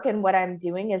work and what I'm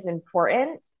doing is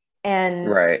important. And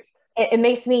it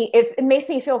makes me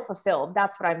feel fulfilled.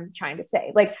 That's what I'm trying to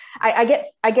say. Like I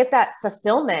get that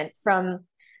fulfillment from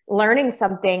learning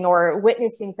something or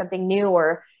witnessing something new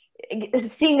or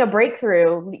seeing a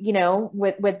breakthrough, you know,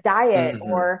 with diet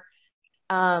or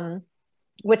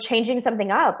with changing something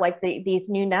up, like these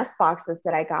new nest boxes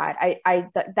that I got.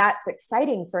 That's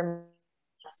exciting for me.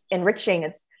 It's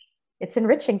enriching. It's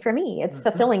enriching for me. It's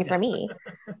fulfilling for me.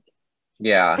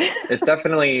 Yeah,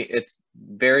 it's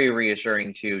very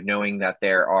reassuring too, knowing that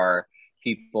there are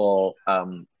people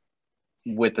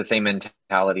with the same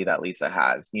mentality that Lisa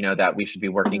has, you know, that we should be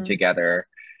working together,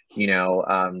 you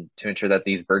know, to ensure that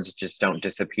these birds just don't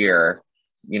disappear,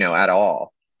 you know, at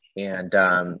all. And,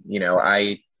 you know,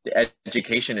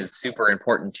 education is super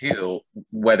important too,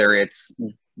 whether it's,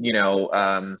 you know,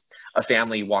 a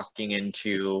family walking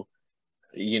into,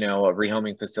 you know, a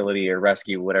rehoming facility or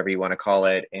rescue, whatever you want to call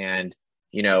it. And,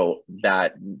 you know,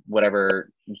 that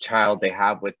whatever child they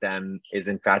have with them is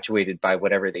infatuated by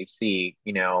whatever they see,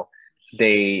 you know,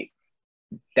 it's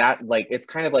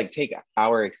kind of like take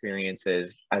our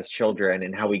experiences as children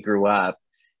and how we grew up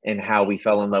and how we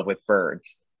fell in love with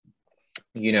birds.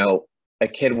 You know, a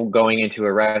kid going into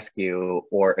a rescue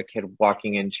or a kid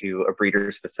walking into a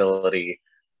breeder's facility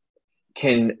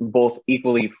can both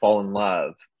equally fall in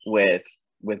love with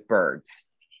birds,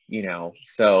 you know.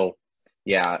 So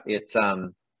yeah, it's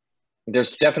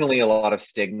there's definitely a lot of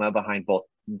stigma behind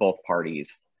both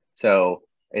parties. So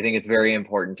I think it's very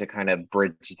important to kind of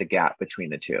bridge the gap between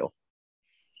the two.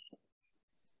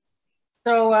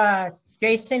 So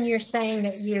Jason, you're saying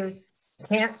that you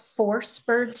can't force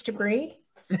birds to breed?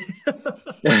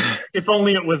 If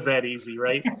only it was that easy,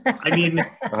 right? I mean,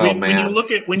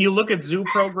 when you look at zoo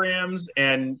programs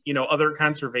and, you know, other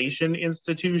conservation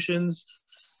institutions,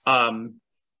 the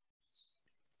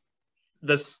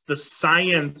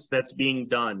science that's being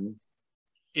done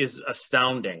is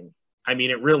astounding. I mean,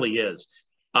 it really is.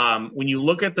 When you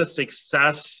look at the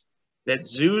success that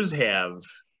zoos have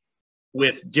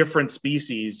with different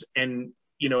species. And,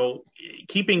 you know,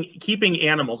 keeping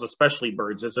animals, especially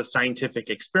birds, is a scientific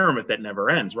experiment that never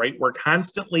ends, right? We're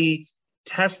constantly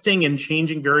testing and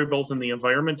changing variables in the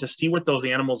environment to see what those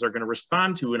animals are going to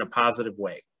respond to in a positive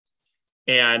way.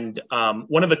 And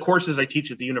one of the courses I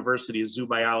teach at the university is zoo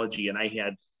biology, and I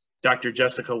had Dr.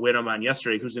 Jessica Whittam on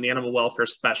yesterday, who's an animal welfare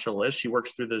specialist. She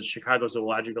works through the Chicago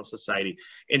Zoological Society,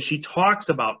 and she talks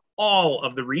about all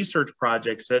of the research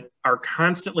projects that are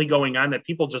constantly going on that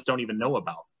people just don't even know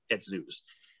about at zoos.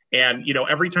 And, you know,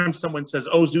 every time someone says,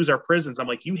 oh, zoos are prisons, I'm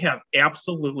like, you have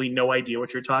absolutely no idea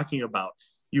what you're talking about.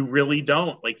 You really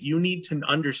don't. Like, you need to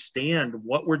understand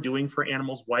what we're doing for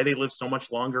animals, why they live so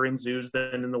much longer in zoos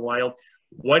than in the wild,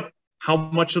 how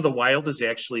much of the wild is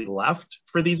actually left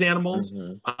for these animals.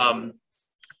 Mm-hmm.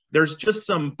 There's just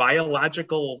some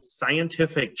biological,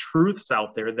 scientific truths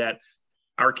out there that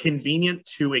are convenient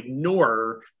to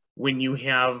ignore when you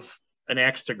have an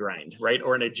axe to grind, right?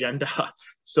 Or an agenda.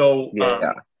 So,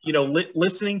 you know,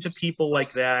 listening to people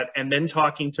like that, and then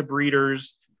talking to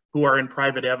breeders who are in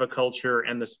private aviculture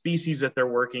and the species that they're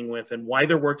working with and why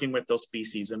they're working with those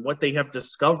species and what they have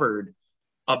discovered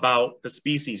about the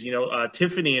species. You know,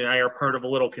 Tiffany and I are part of a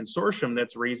little consortium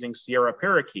that's raising Sierra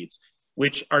parakeets,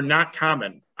 which are not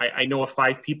common. I know of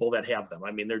 5 people that have them.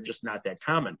 I mean, they're just not that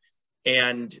common.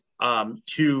 And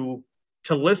to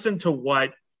listen to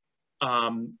what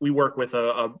we work with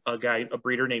a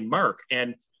breeder named Mark,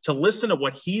 and to listen to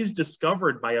what he's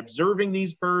discovered by observing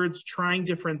these birds, trying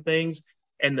different things,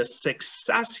 and the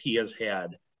success he has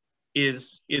had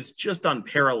is just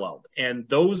unparalleled. And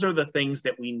those are the things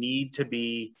that we need to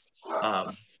be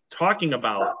talking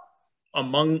about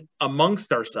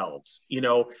amongst ourselves. You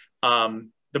know,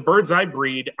 the birds I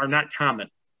breed are not common.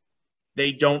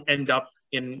 They don't end up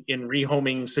in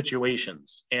rehoming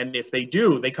situations. And if they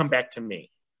do, they come back to me.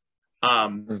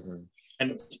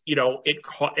 And, you know,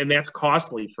 and that's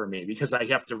costly for me because I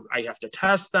have to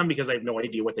test them because I have no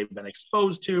idea what they've been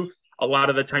exposed to. A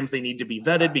lot of the times they need to be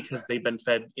vetted because they've been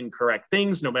fed incorrect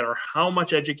things. No matter how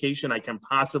much education I can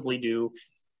possibly do,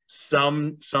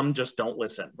 some just don't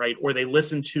listen, right? Or they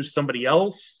listen to somebody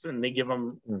else and they give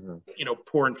them, you know,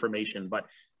 poor information. But,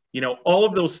 you know, all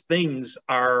of those things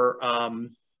are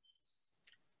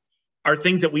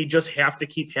things that we just have to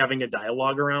keep having a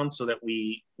dialogue around so that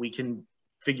we can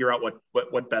figure out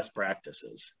what best practice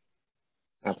is.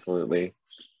 Absolutely.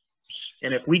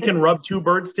 And if we can rub 2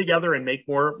 birds together and make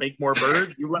more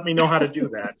birds, you let me know how to do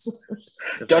that.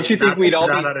 Don't you think we'd all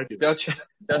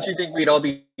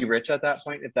be rich at that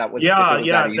point if that was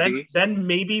that easy? Then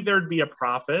maybe there'd be a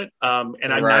profit.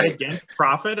 And I'm not against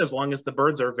profit as long as the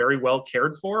birds are very well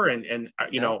cared for and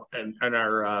you know and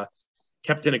are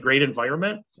kept in a great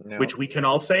environment, which we can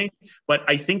all say. But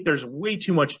I think there's way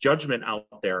too much judgment out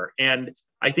there, and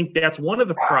I think that's one of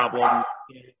the problems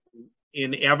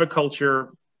in aviculture,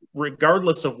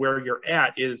 regardless of where you're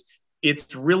at, is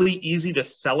it's really easy to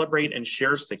celebrate and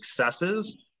share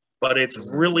successes, but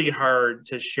it's really hard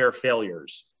to share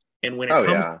failures. And when it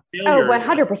comes to failures,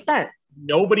 100%.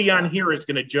 Nobody on here is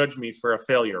going to judge me for a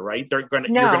failure, right? You're going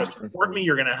to support me.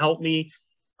 You're going to help me.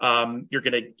 You're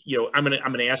going to, you know, I'm going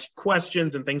to ask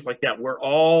questions and things like that. We're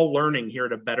all learning here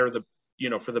to better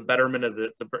for the betterment of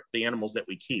the animals that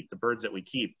we keep, the birds that we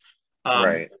keep.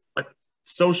 But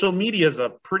social media is a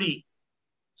pretty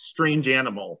strange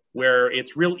animal where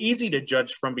it's real easy to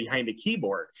judge from behind a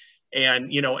keyboard.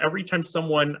 And, you know, every time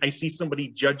I see somebody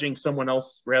judging someone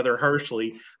else rather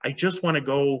harshly, I just want to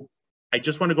go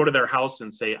to their house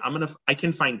and say, I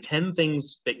can find 10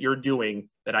 things that you're doing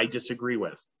that I disagree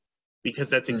with, because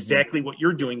that's exactly what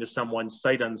you're doing to someone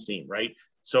sight unseen, right?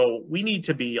 So we need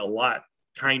to be a lot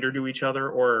kinder to each other,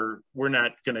 or we're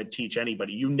not going to teach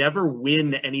anybody. You never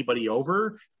win anybody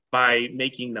over by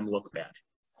making them look bad.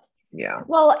 Yeah.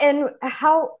 Well, and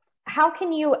how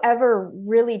can you ever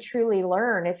really truly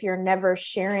learn if you're never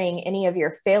sharing any of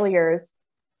your failures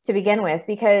to begin with?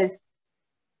 Because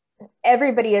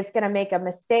everybody is going to make a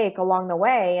mistake along the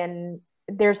way, and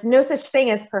there's no such thing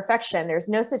as perfection. There's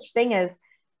no such thing as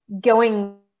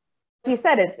going, you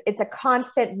said, it's a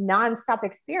constant nonstop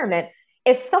experiment.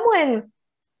 If someone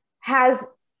has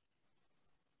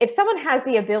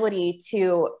the ability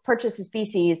to purchase a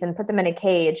species and put them in a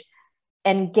cage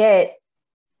and get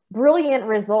brilliant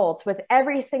results with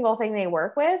every single thing they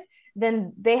work with,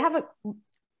 then they have a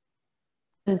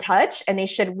in touch, and they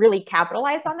should really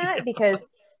capitalize on that. Because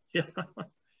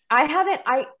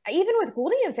I even with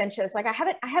golden finches, like I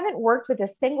haven't worked with a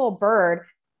single bird.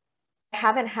 I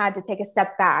haven't had to take a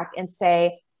step back and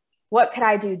say, what could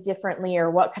I do differently,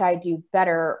 or what could I do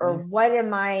better, or what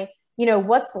am I,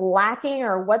 what's lacking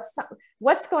or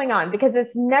what's going on, because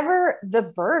it's never the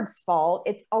bird's fault.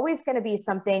 It's always going to be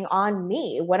something on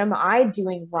me. What am I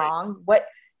doing wrong? What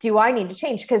do I need to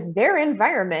change? Because their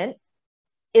environment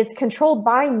is controlled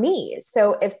by me.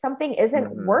 So if something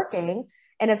isn't working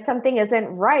and if something isn't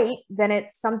right, then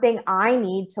it's something I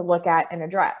need to look at and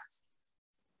address.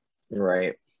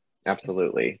 Right.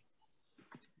 Absolutely.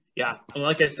 Yeah. And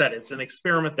like I said, it's an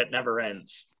experiment that never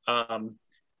ends. And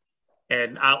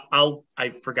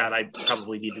I forgot, I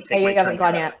probably need to take my turn. You haven't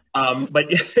gone yet. But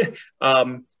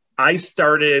I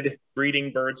started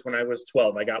breeding birds when I was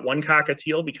 12. I got one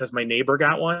cockatiel because my neighbor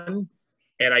got one.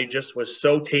 And I just was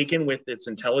so taken with its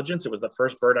intelligence. It was the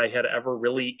first bird I had ever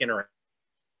really interacted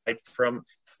from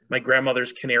my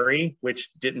grandmother's canary,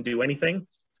 which didn't do anything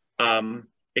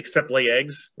except lay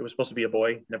eggs. It was supposed to be a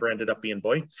boy, never ended up being a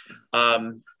boy.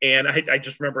 And I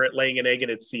just remember it laying an egg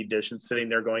in its seed dish and sitting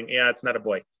there going, yeah, it's not a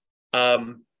boy.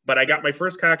 But I got my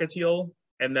first cockatiel,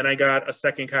 and then I got a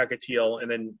second cockatiel, and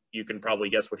then you can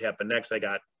probably guess what happened next.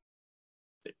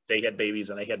 They had babies,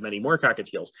 and I had many more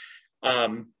cockatiels.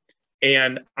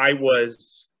 And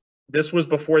this was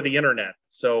before the internet.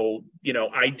 So,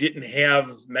 I didn't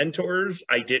have mentors.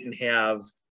 I didn't have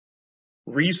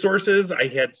resources. I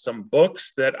had some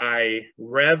books that I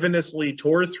ravenously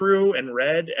tore through and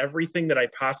read everything that I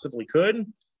possibly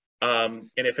could. And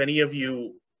if any of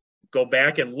you go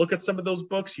back and look at some of those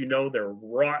books, they're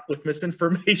wrought with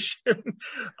misinformation.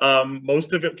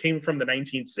 Most of it came from the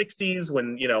 1960s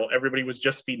when, everybody was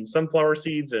just feeding sunflower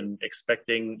seeds and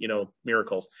expecting,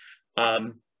 miracles.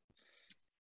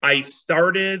 I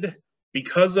started,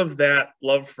 because of that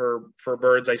love for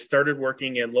birds, I started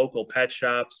working in local pet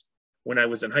shops when I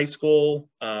was in high school.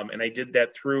 And I did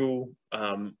that through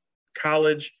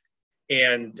college,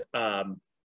 and,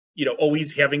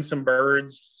 always having some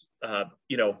birds,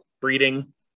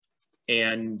 breeding,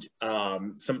 and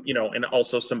and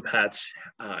also some pets.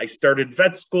 I started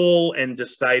vet school and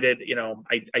decided,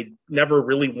 I never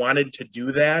really wanted to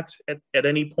do that at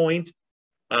any point.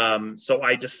 So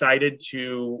I decided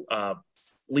to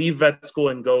leave vet school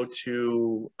and go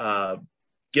to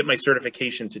get my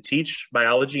certification to teach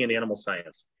biology and animal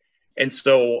science. And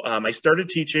so I started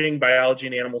teaching biology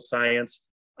and animal science,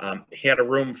 had a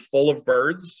room full of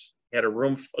birds, had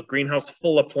a greenhouse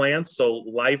full of plants, so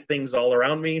live things all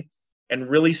around me, and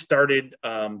really started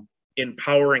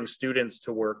empowering students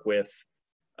to work with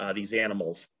these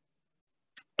animals.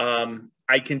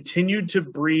 I continued to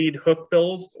breed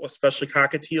hookbills, especially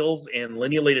cockatiels, and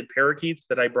linealated parakeets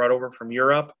that I brought over from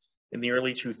Europe in the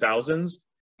early 2000s.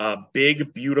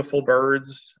 Big, beautiful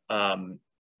birds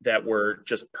that were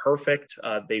just perfect.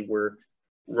 They were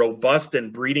robust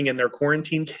and breeding in their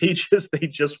quarantine cages. They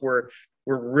just were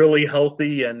really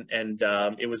healthy, and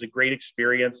it was a great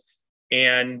experience.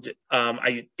 And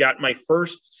I got my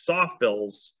first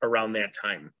softbills around that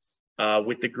time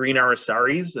with the green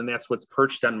arasaris, and that's what's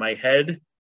perched on my head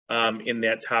in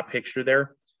that top picture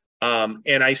there.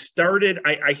 And I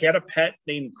had a pet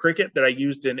named Cricket that I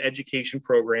used in education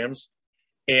programs.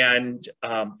 And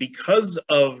because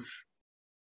of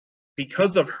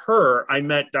her, I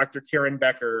met Dr. Karen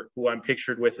Becker, who I'm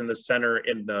pictured with in the center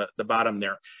in the bottom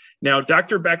there. Now,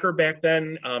 Dr. Becker back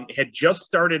then had just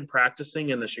started practicing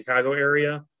in the Chicago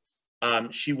area.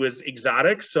 She was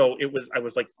exotic, so I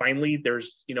was like, finally,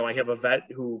 there's, I have a vet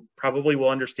who probably will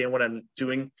understand what I'm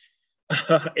doing.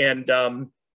 And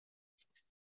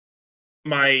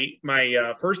my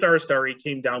first RSRE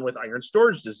came down with iron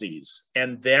storage disease.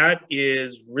 And that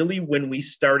is really when we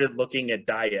started looking at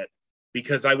diet,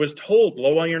 because I was told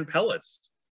low iron pellets.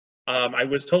 I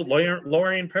was told low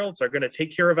iron pellets are going to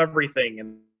take care of everything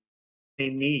and they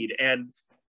need. And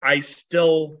I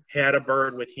still had a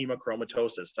bird with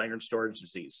hemochromatosis, iron storage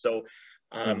disease. So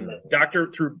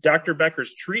through Dr.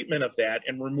 Becker's treatment of that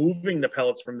and removing the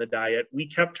pellets from the diet, we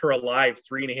kept her alive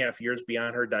 3.5 years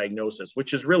beyond her diagnosis,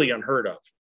 which is really unheard of.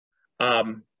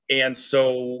 And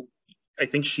so I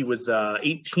think she was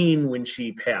 18 when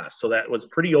she passed. So that was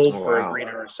pretty old for a green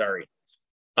RSRE.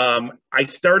 I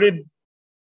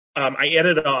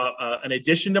added an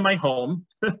addition to my home.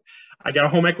 I got a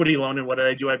home equity loan, and what did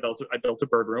I do? I built a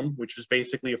bird room, which is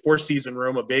basically a 4-season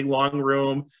room, a big long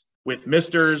room with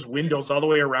misters, windows all the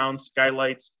way around,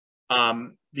 skylights,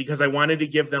 because I wanted to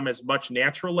give them as much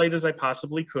natural light as I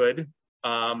possibly could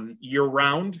year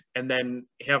round, and then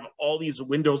have all these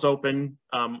windows open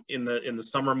in the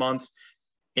summer months.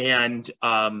 And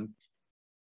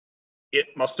it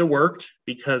must have worked,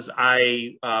 because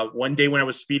one day when I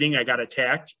was feeding, I got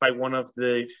attacked by one of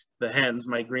the hens,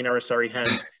 my green RSRE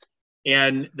hens,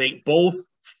 and they both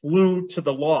flew to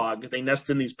the log. They nest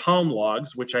in these palm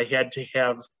logs, which I had to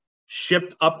have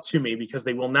shipped up to me because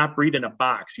they will not breed in a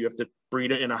box. You have to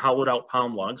breed it in a hollowed out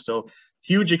pound log. So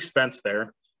huge expense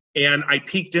there. And I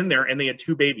peeked in there and they had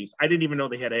 2 babies. I didn't even know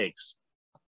they had eggs.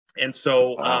 And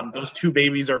so those 2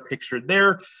 babies are pictured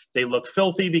there. They look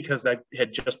filthy because I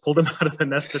had just pulled them out of the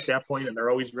nest at that point, and they're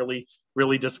always really,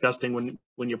 really disgusting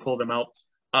when you pull them out.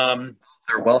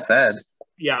 They're well fed.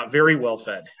 Yeah, very well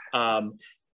fed.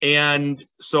 And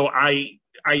so I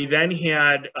then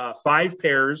had 5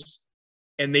 pairs,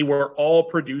 and they were all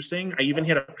producing. I even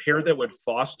had a pair that would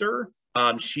foster.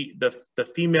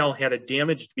 The female had a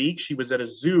damaged beak. She was at a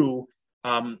zoo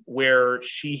where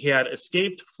she had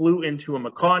escaped, flew into a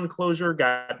macaw enclosure,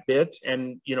 got bit,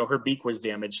 and her beak was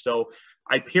damaged. So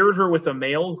I paired her with a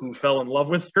male who fell in love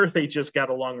with her. They just got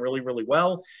along really, really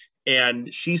well.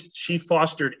 And she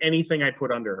fostered anything I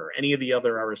put under her, any of the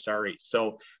other Arasaris.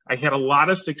 So I had a lot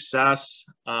of success.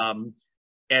 And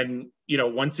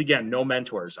once again, no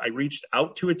mentors. I reached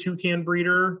out to a toucan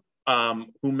breeder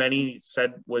who many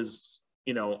said was,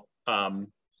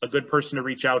 a good person to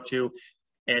reach out to.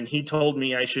 And he told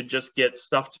me I should just get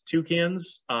stuffed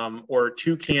toucans or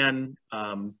toucan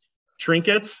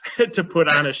trinkets to put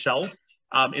on a shelf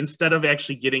instead of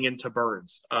actually getting into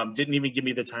birds. Didn't even give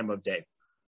me the time of day.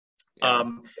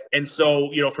 And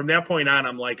so, from that point on,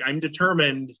 I'm like, I'm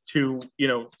determined to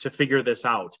figure this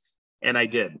out. And I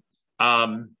did.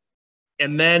 And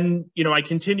then, I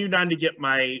continued on to get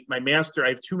my master. I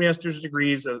have 2 master's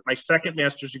degrees. My second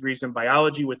master's degree is in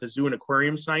biology with a zoo and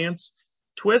aquarium science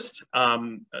twist, a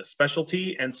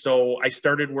specialty. And so I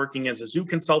started working as a zoo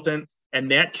consultant,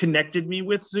 and that connected me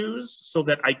with zoos so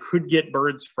that I could get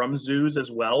birds from zoos as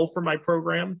well for my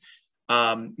program.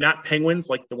 Not penguins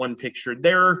like the one pictured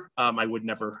there. I would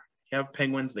never have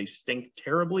penguins. They stink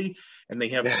terribly and they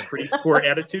have pretty poor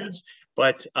attitudes.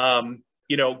 But,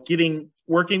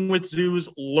 working with zoos,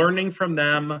 learning from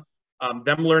them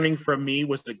learning from me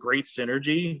was a great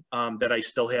synergy that I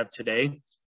still have today.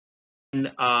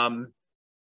 And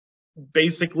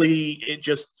basically, it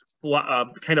just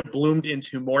kind of bloomed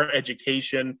into more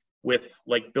education with,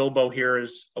 like, Bilbo here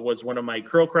was one of my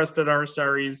curl-crested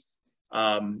Arasaris.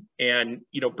 And,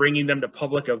 bringing them to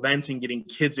public events and getting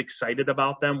kids excited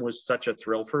about them was such a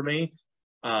thrill for me.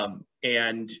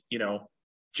 And,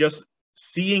 just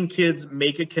seeing kids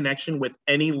make a connection with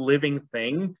any living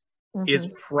thing is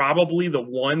probably the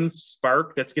one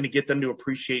spark that's going to get them to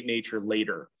appreciate nature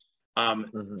later.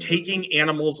 Taking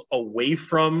animals away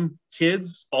from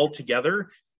kids altogether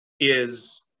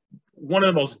is one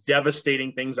of the most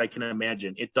devastating things I can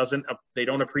imagine. They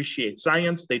don't appreciate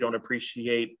science. They don't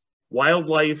appreciate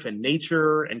wildlife and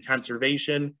nature and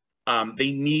conservation.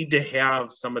 They need to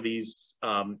have some of these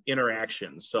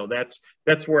interactions. So that's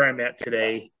where I'm at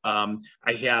today. I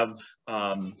have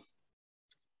a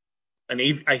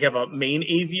main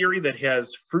aviary that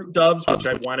has fruit doves, which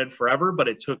I've wanted forever, but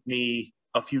it took me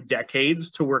a few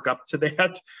decades to work up to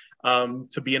that,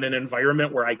 to be in an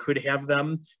environment where I could have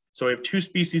them. So I have 2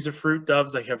 species of fruit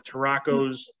doves. I have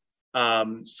Taracos,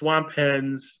 swamp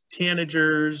hens,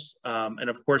 tanagers, and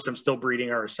of course I'm still breeding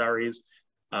Arasaris,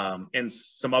 and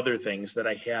some other things that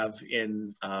I have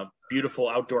in beautiful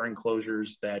outdoor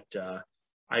enclosures that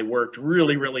I worked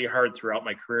really, really hard throughout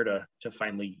my career to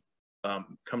finally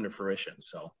come to fruition.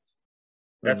 So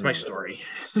that's my story.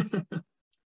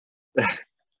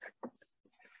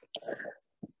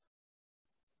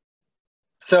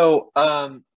 So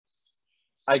I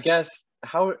guess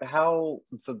I'm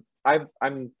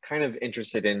kind of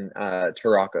interested in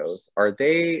Taracos.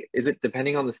 Is it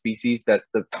depending on the species that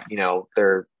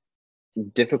they're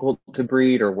difficult to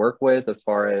breed or work with as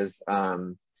far as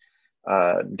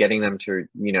getting them to,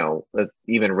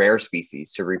 even rare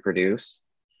species to reproduce?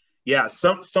 Yeah,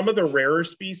 some of the rarer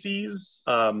species,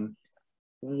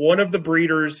 one of the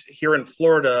breeders here in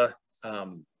Florida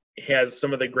has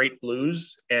some of the great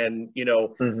blues, and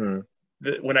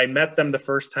when I met them the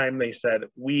first time, they said,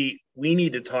 we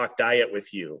need to talk diet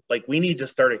with you. Like, we need to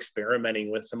start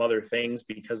experimenting with some other things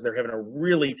because they're having a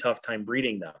really tough time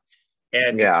breeding them.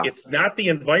 And it's not the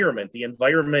environment. The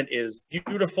environment is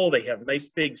beautiful. They have nice,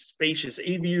 big, spacious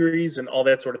aviaries and all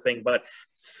that sort of thing, but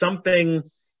something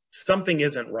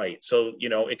isn't right. So,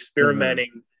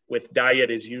 experimenting with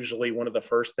diet is usually one of the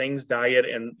first things. Diet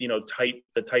and,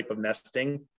 the type of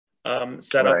nesting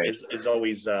setup is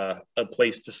always a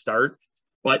place to start.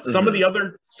 But some of the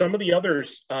others,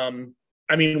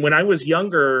 when I was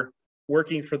younger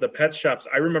working for the pet shops,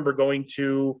 I remember going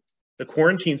to the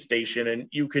quarantine station and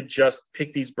you could just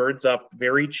pick these birds up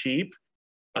very cheap.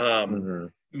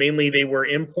 Mainly they were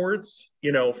imports,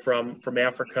 from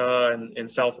Africa and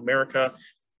South America.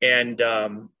 And,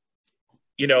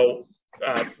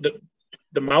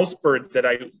 the mouse birds that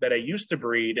I used to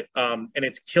breed, and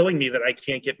it's killing me that I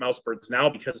can't get mouse birds now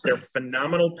because they're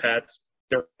phenomenal pets.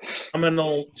 They're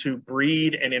phenomenal to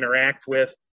breed and interact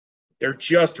with. They're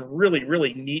just really,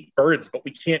 really neat birds, but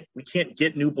we can't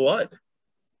get new blood,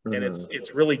 and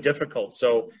it's really difficult.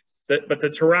 So, but the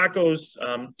Turacos,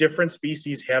 different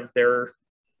species have their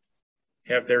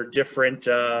different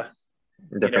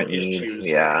needs, issues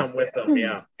that come with them,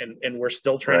 and we're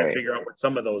still trying to figure out what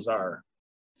some of those are.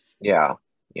 Yeah,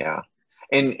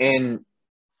 and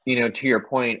to your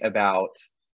point about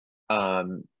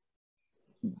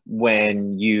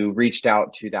when you reached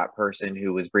out to that person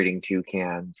who was breeding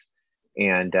toucans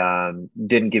and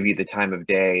didn't give you the time of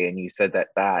day, and you said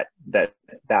that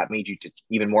made you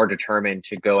even more determined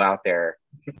to go out there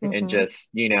and just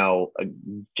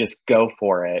go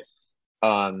for it.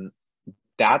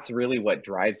 That's really what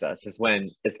drives us, is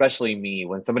when, especially me,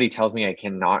 when somebody tells me I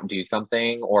cannot do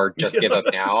something or just give up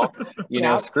now,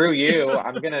 screw you.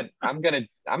 I'm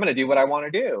gonna do what I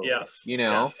want to do. Yes.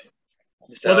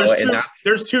 So, well,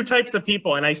 there's two types of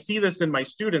people, and I see this in my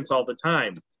students all the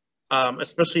time,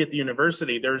 especially at the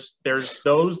university. There's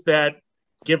those that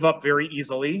give up very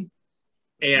easily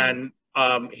and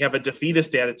have a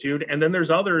defeatist attitude, and then there's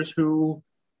others who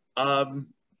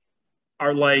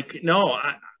are like, no,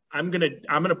 I'm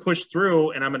gonna push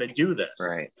through, and I'm gonna do this.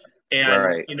 Right.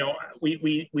 And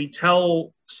we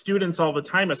tell students all the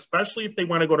time, especially if they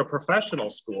want to go to professional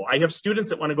school. I have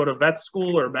students that want to go to vet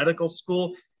school or medical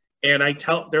school, and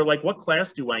they're like, what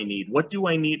class do I need? What do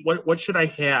I need? What should I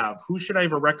have? Who should I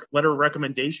have a letter of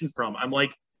recommendation from? I'm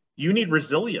like, you need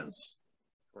resilience.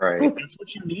 Right. That's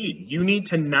what you need. You need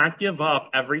to not give up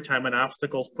every time an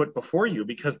obstacle is put before you,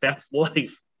 because that's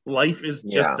life. Life is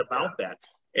just about that.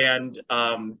 And,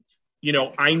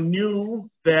 I knew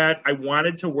that I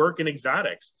wanted to work in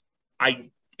exotics.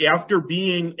 After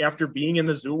being in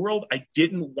the zoo world, I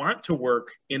didn't want to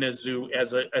work in a zoo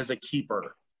as a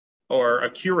keeper or a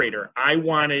curator. I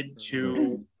wanted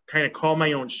to kind of call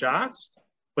my own shots,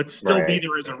 but still be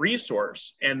there as a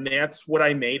resource. And that's what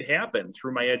I made happen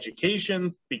through my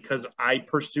education, because I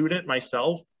pursued it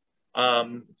myself.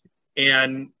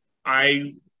 And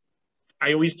I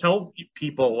always tell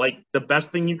people, like, the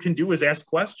best thing you can do is ask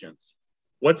questions.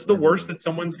 What's the worst that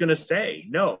someone's going to say?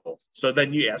 No. So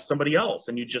then you ask somebody else,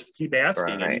 and you just keep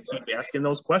asking and you keep asking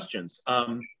those questions. I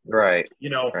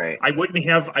wouldn't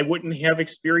have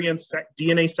experienced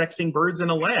DNA sexing birds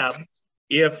in a lab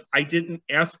if I didn't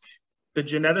ask the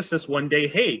geneticist one day,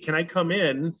 hey, can I come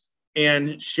in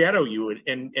and shadow you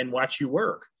and watch you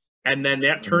work? And then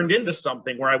that turned into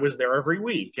something where I was there every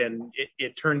week, and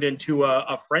it turned into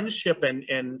a friendship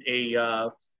and a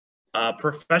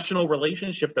professional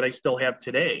relationship that I still have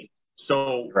today.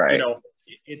 So,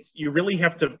 you really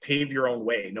have to pave your own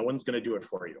way. No one's going to do it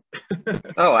for you.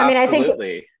 Oh,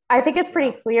 absolutely. I think it's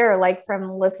pretty clear, like, from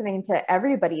listening to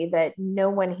everybody, that no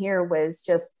one here was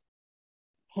just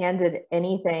handed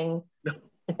anything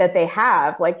that they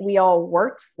have. Like, we all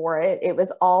worked for it. It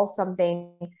was all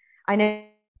something. I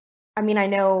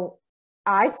know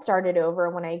I started over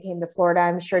when I came to Florida.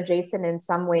 I'm sure, Jason, in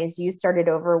some ways you started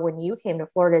over when you came to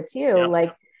Florida too. Yep.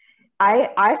 Like,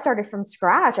 I started from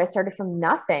scratch. I started from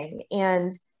nothing.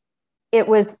 And it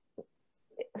was,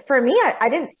 for me, I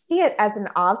didn't see it as an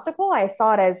obstacle. I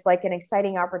saw it as like an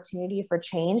exciting opportunity for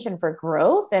change and for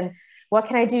growth. And what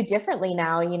can I do differently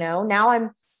now?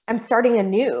 Now I'm starting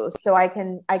anew, so I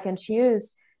can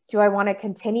choose. Do I want to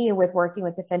continue with working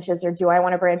with the finches, or do I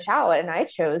want to branch out? And I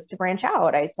chose to branch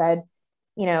out. I said,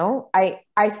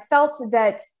 I felt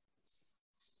that,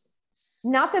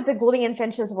 not that the Gillian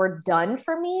finches were done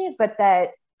for me, but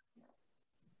that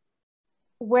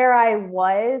where I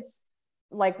was,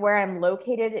 like where I'm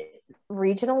located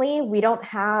regionally, we don't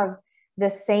have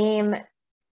the same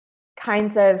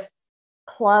kinds of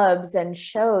clubs and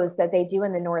shows that they do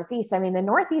in the Northeast. I mean, the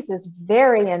Northeast is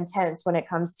very intense when it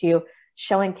comes to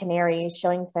showing canaries,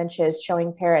 showing finches,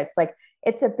 showing parrots. Like,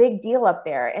 it's a big deal up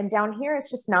there. And down here,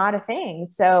 it's just not a thing.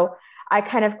 So I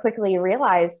kind of quickly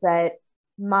realized that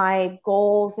my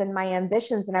goals and my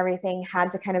ambitions and everything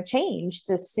had to kind of change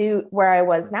to suit where I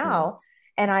was now.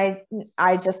 And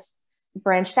I just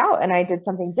branched out and I did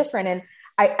something different. And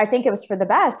I think it was for the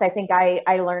best. I think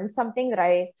I learned something that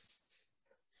I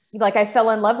fell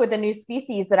in love with a new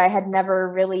species that I had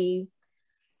never really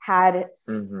had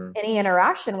any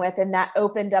interaction with. And that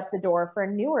opened up the door for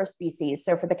newer species.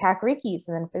 So for the Kakarikis,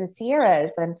 and then for the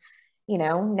Sierras, and,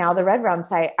 now the red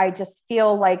rumps. I just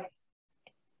feel like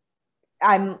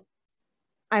I'm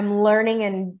learning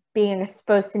and being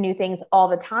exposed to new things all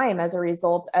the time as a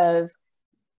result of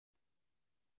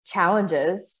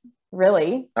challenges,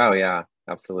 really. Oh yeah,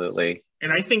 absolutely.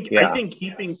 And I think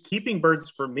keeping birds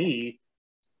for me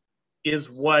is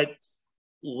what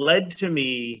led to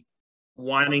me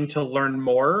wanting to learn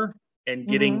more and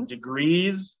getting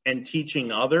degrees and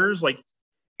teaching others, like,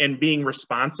 and being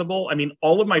responsible. I mean,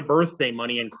 all of my birthday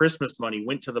money and Christmas money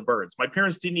went to the birds. My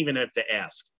parents didn't even have to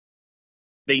ask.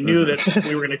 They knew that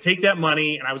we were going to take that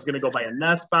money and I was going to go buy a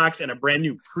nest box and a brand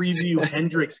new preview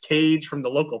Hendrix cage from the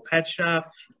local pet shop.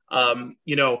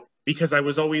 You know, because I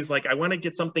was always like, I want to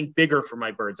get something bigger for my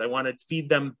birds. I want to feed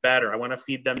them better. I want to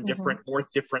feed them more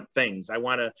different things. I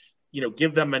want to, you know,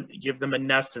 give them a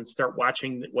nest and start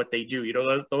watching what they do, you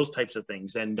know, those types of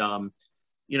things. And,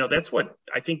 you know, that's what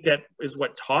I think that is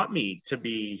what taught me to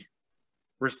be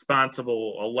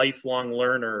responsible, a lifelong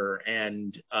learner,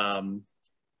 and,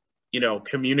 you know,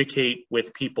 communicate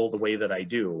with people the way that I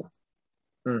do.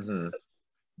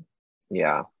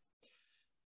 Yeah,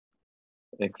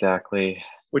 exactly.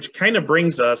 Which kind of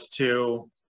brings us to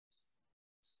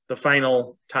the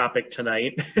final topic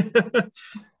tonight,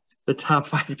 the top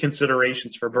 5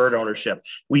 considerations for bird ownership.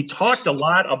 We talked a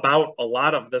lot about a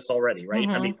lot of this already, right?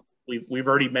 I mean, we've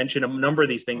already mentioned a number of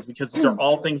these things because these are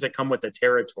all things that come with the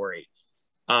territory.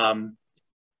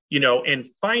 You know, and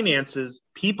finances,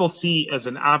 people see as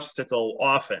an obstacle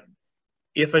often.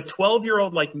 If a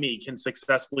 12-year-old like me can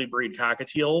successfully breed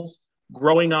cockatiels,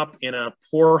 growing up in a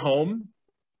poor home,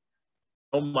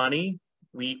 no money,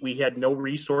 we had no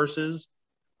resources.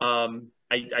 I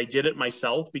did it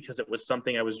myself because it was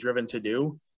something I was driven to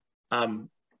do.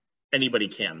 Anybody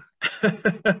can.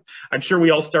 I'm sure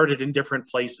we all started in different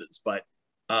places, but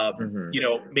you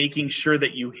know, making sure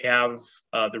that you have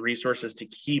the resources to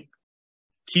keep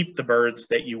the birds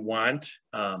that you want.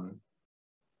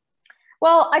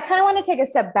 Well, I kind of want to take a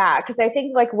step back because I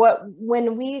think like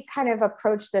when we kind of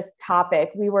approached this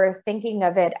topic, we were thinking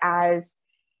of it as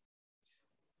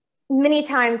many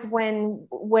times when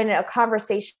a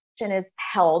conversation is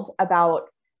held about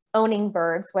owning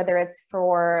birds, whether it's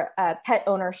for pet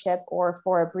ownership or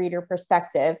for a breeder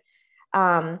perspective,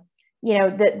 you know,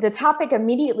 the topic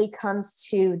immediately comes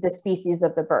to the species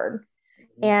of the bird.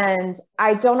 And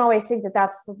I don't always think that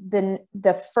that's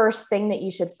the first thing that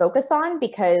you should focus on,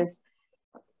 because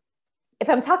if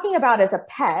I'm talking about as a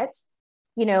pet,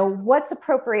 you know, what's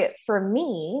appropriate for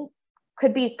me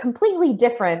could be completely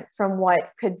different from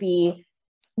what could be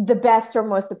the best or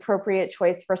most appropriate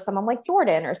choice for someone like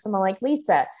Jordan or someone like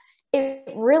Lisa.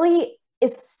 It really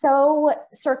is so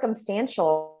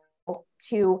circumstantial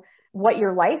to what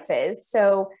your life is.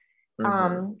 So,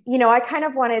 you know, I kind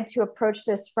of wanted to approach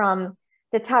this from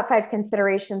the top 5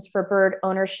 considerations for bird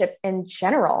ownership in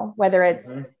general, whether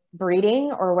it's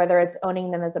breeding or whether it's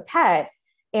owning them as a pet.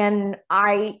 And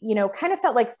I, you know, kind of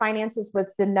felt like finances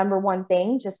was the number one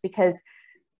thing, just because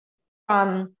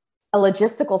from a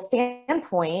logistical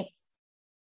standpoint,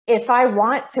 if I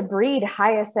want to breed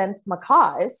hyacinth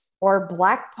macaws or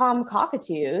black palm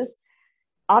cockatoos,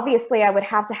 obviously I would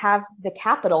have to have the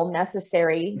capital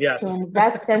necessary to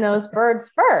invest in those birds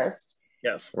first.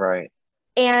 Yes. Right.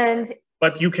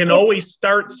 But you can always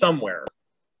start somewhere,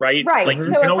 right? Right. Like,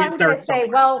 so if I'm going to say,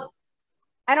 well,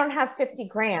 I don't have 50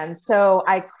 grand, so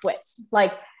I quit.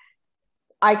 Like,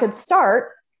 I could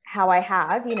start how I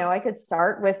have, you know, I could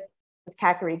start with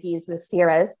Kakarikis, with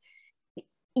Sierras.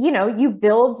 You know, you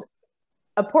build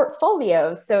a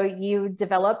portfolio. So you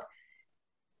develop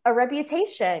a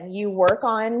reputation, you work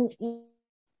on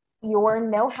your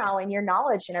know-how and your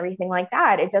knowledge and everything like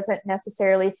that. It doesn't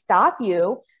necessarily stop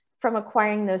you from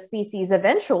acquiring those species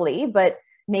eventually, but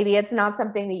maybe it's not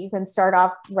something that you can start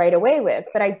off right away with.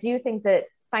 But I do think that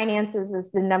finances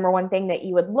is the number one thing that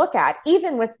you would look at,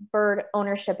 even with bird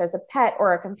ownership as a pet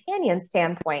or a companion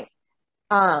standpoint.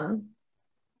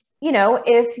 You know,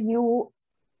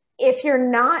 if you're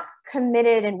not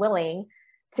committed and willing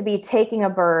to be taking a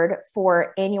bird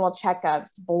for annual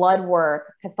checkups, blood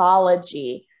work,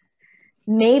 pathology,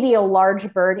 maybe a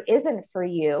large bird isn't for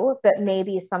you, but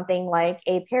maybe something like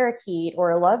a parakeet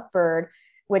or a lovebird,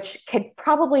 which could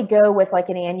probably go with like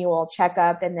an annual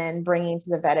checkup and then bringing to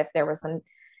the vet if there was an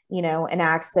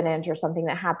accident or something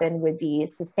that happened, would be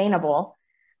sustainable.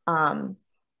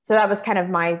 So that was kind of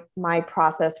my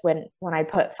process when I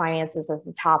put finances as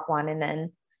the top one. And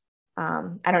then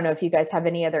I don't know if you guys have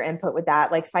any other input with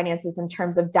that, like finances in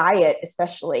terms of diet,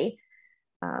 especially.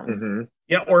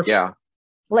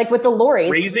 Like with the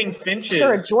Lories, raising finches,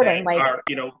 sure, Jordan, like are,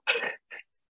 you know,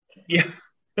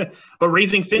 but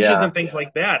raising finches and things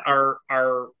like that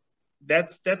are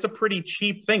that's a pretty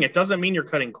cheap thing. It doesn't mean you're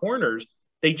cutting corners.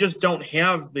 They just don't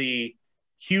have the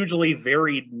hugely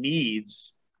varied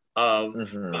needs of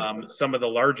some of the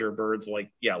larger birds,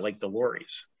 like the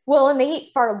lories. Well, and they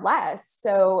eat far less.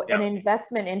 So an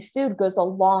investment in food goes a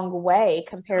long way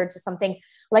compared to something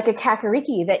like a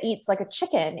kakariki that eats like a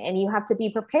chicken. And you have to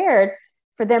be prepared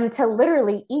for them to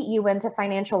literally eat you into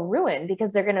financial ruin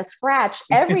because they're going to scratch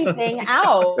everything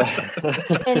out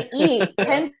and eat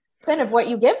 10% of what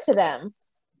you give to them.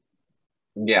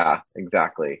 Yeah,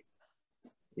 exactly.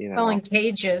 You know. Well, in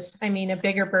cages, I mean, a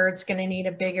bigger bird's going to need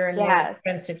a bigger and more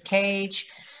expensive cage.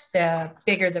 The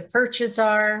bigger the perches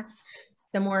are,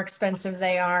 the more expensive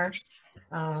they are.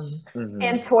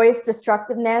 And toys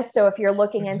destructiveness. So if you're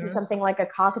looking into something like a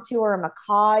cockatoo or a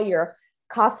macaw, your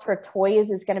cost for toys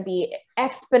is going to be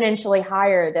exponentially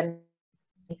higher than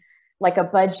like a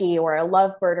budgie or a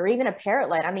lovebird or even a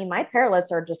parrotlet. I mean, my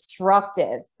parrotlets are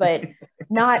destructive, but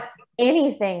not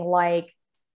anything like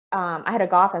I had a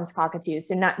Goffin's cockatoo,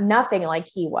 so nothing like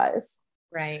he was.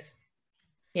 Right.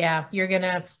 Yeah, you're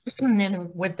gonna, and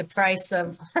with the price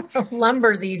of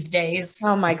lumber these days.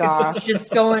 Oh my gosh! Just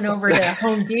going over to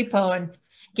Home Depot and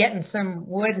getting some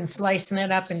wood and slicing it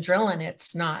up and drilling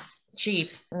it's not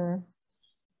cheap.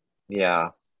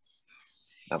 Yeah.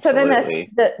 Absolutely.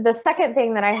 So then the second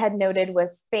thing that I had noted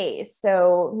was space.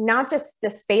 So not just the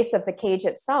space of the cage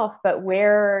itself, but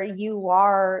where you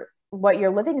are, what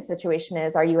your living situation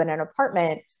is. Are you in an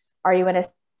apartment? Are you in a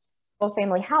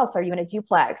family house? Are you in a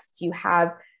duplex? Do you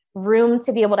have room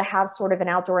to be able to have sort of an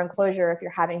outdoor enclosure if you're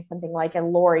having something like a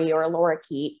lory or a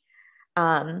lorikeet?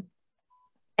 And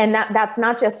that's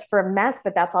not just for mess,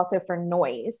 but that's also for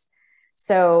noise.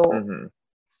 So,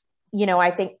 you know, I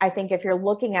think if you're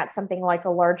looking at something like a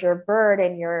larger bird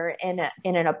and you're in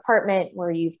an apartment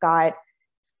where you've got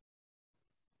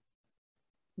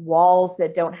walls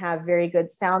that don't have very good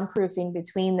soundproofing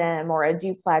between them, or a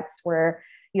duplex where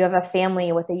you have a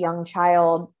family with a young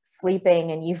child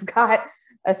sleeping and you've got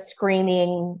a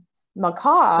screaming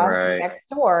macaw next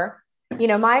door, you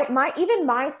know,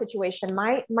 my situation,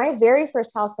 my very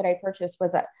first house that I purchased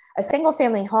was a single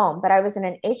family home, but I was in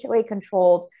an HOA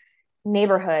controlled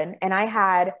neighborhood and I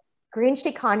had green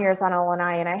sheet conures on a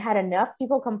lanai, and I had enough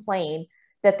people complain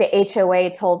that the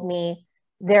HOA told me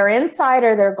they're inside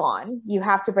or they're gone. You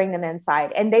have to bring them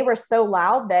inside. And they were so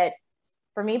loud that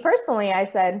for me personally, I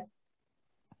said,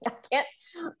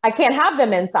 I can't have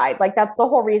them inside. Like that's the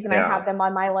whole reason I have them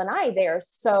on my lanai. They are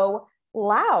so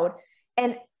loud.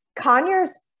 And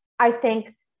conures, I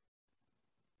think,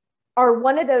 are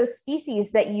one of those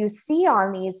species that you see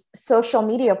on these social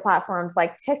media platforms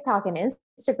like TikTok and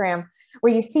Instagram,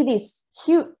 where you see these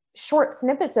cute short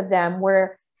snippets of them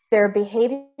where their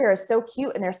behavior is so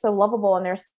cute and they're so lovable and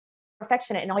they're so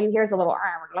affectionate, and all you hear is the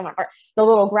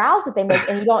little growls that they make,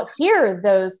 and you don't hear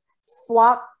those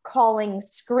flock calling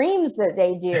screams that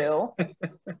they do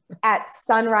at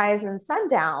sunrise and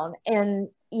sundown. And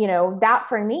you know, that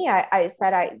for me, I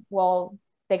said, well,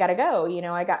 they got to go, you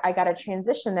know, I got to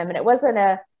transition them. And it wasn't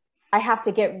I have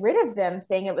to get rid of them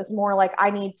thing. It was more like, I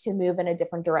need to move in a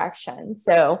different direction.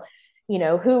 So, you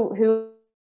know,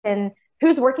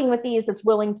 who's working with these that's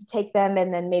willing to take them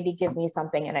and then maybe give me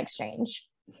something in exchange.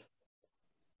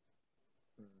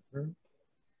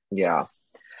 Yeah.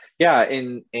 Yeah.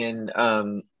 And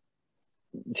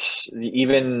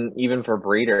even for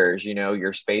breeders, you know,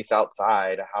 your space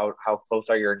outside, how close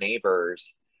are your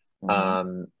neighbors?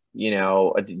 You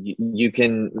know,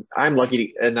 I'm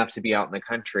lucky enough to be out in the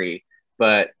country,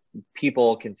 but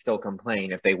people can still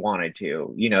complain if they wanted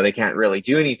to. You know, they can't really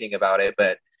do anything about it.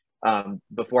 But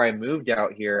before I moved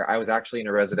out here, I was actually in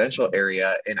a residential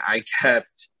area, and I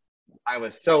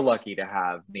was so lucky to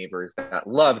have neighbors that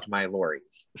loved my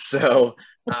lories. So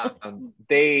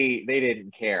they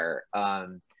didn't care.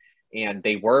 And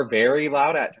they were very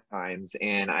loud at times,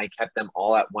 and I kept them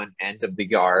all at one end of the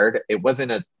yard. It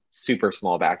wasn't a super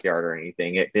small backyard or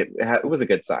anything. It was a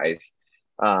good size.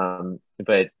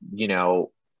 But you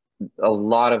know, a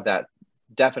lot of that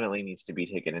definitely needs to be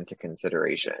taken into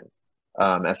consideration.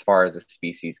 As far as the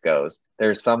species goes,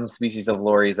 there's some species of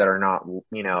lories that are not,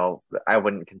 you know, I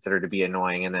wouldn't consider to be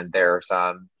annoying. And then there are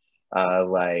some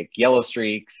like yellow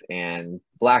streaks and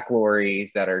black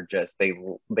lories that are just,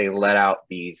 they let out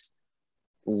these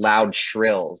loud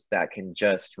shrills that can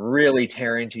just really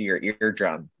tear into your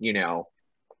eardrum, you know,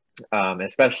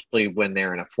 especially when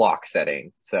they're in a flock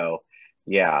setting. So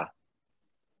yeah,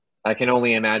 I can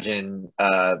only imagine,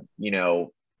 you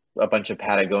know, a bunch of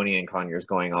Patagonian conures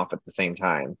going off at the same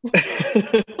time.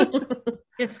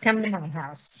 Just come to my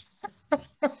house.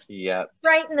 Yeah.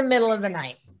 Right in the middle of the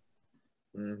night.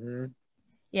 Mm-hmm.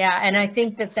 Yeah. And I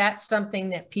think that that's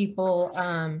something that people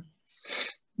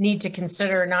need to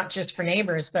consider not just for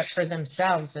neighbors, but for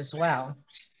themselves as well.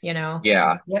 You know,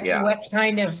 Yeah. What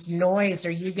kind of noise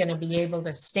are you going to be able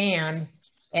to stand?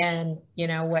 And, you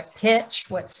know, what pitch,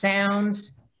 what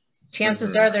sounds,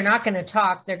 chances are they're not going to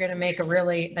talk. They're going to make a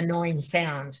really annoying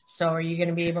sound. So are you going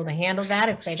to be able to handle that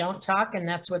if they don't talk and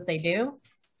that's what they do?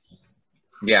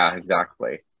 Yeah,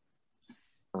 exactly.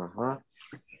 Uh-huh.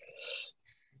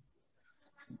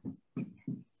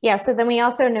 Yeah, so then we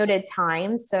also noted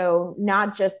time. So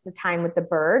not just the time with the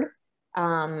bird.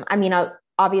 I mean,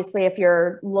 obviously, if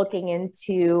you're looking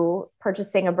into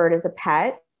purchasing a bird as a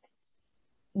pet,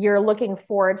 you're looking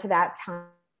forward to that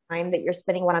time that you're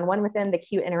spending one-on-one with them, the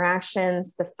cute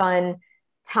interactions, the fun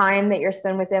time that you're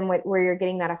spending with them, where you're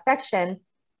getting that affection.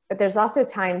 But there's also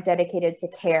time dedicated to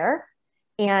care,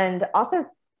 and also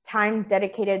time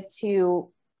dedicated to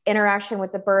interaction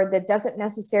with the bird that doesn't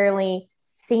necessarily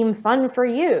seem fun for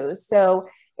you. So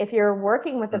if you're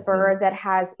working with a bird that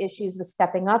has issues with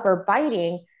stepping up or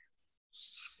biting,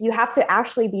 you have to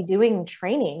actually be doing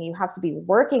training. You have to be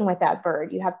working with that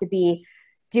bird. You have to be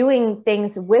doing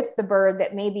things with the bird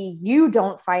that maybe you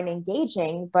don't find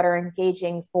engaging, but are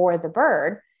engaging for the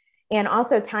bird. And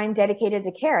also time dedicated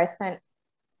to care.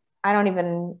 I don't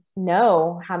even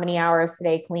know how many hours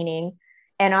today cleaning,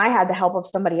 and I had the help of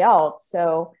somebody else.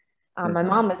 So my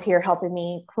mom was here helping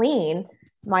me clean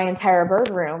my entire bird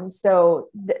room. So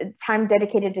the time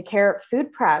dedicated to care,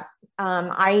 food prep.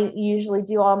 I usually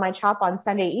do all my chop on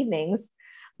Sunday evenings.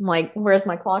 I'm like, where's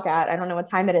my clock at? I don't know what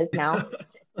time it is now.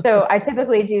 So I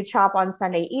typically do chop on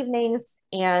Sunday evenings,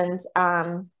 and,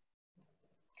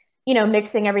 you know,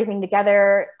 mixing everything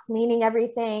together, cleaning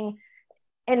everything.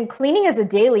 And cleaning is a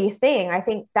daily thing. I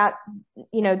think that,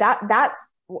 you know,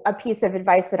 that's a piece of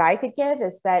advice that I could give,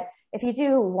 is that if you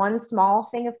do one small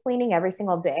thing of cleaning every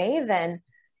single day, then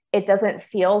it doesn't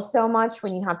feel so much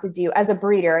when you have to do, as a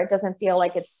breeder, it doesn't feel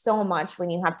like it's so much when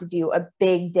you have to do a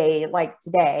big day like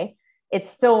today. It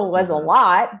still was a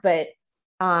lot, but,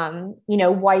 you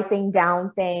know, wiping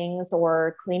down things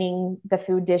or cleaning the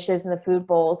food dishes and the food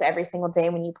bowls every single day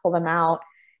when you pull them out,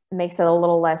 it makes it a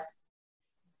little less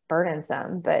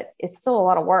burdensome, but it's still a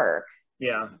lot of work.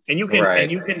 Yeah. And you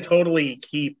can totally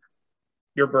keep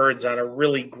your birds on a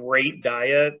really great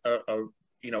diet, a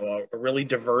really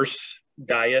diverse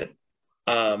diet.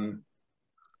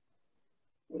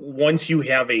 Once you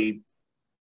have a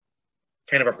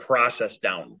kind of a process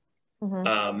down.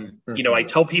 You know, I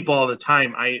tell people all the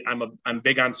time, I'm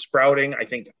big on sprouting. I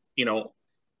think, you know,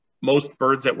 most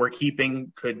birds that we're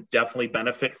keeping could definitely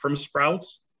benefit from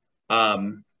sprouts.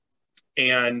 And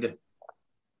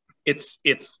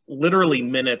it's literally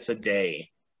minutes a day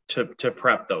to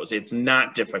prep those. It's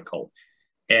not difficult.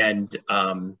 And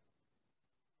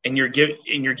you're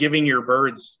giving your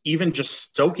birds, even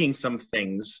just soaking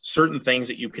certain things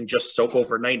that you can just soak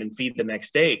overnight and feed the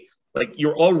next day. Like,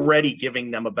 you're already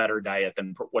giving them a better diet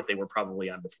than what they were probably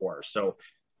on before. So,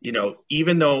 you know,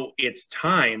 even though it's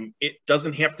time, it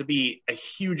doesn't have to be a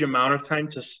huge amount of time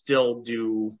to still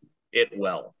do it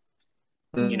well,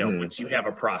 you know, once you have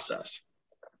a process.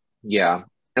 Yeah.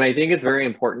 And I think it's very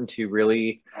important to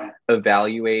really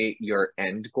evaluate your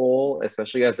end goal,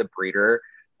 especially as a breeder.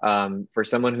 For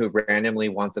someone who randomly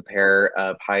wants a pair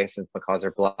of hyacinth macaws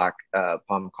or black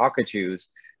palm cockatoos,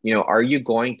 you know, are you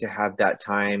going to have that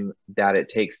time that it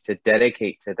takes to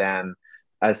dedicate to them,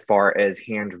 as far as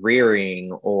hand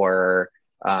rearing, or,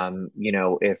 you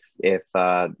know, if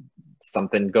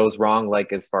something goes wrong,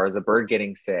 like as far as a bird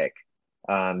getting sick,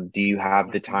 do you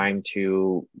have the time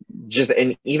to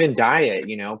and even diet,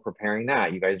 you know, preparing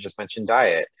that? You guys just mentioned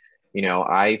diet. You know,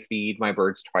 I feed my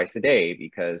birds twice a day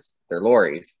because they're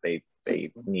lories. They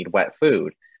need wet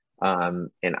food.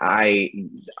 And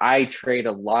I trade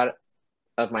a lot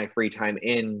of my free time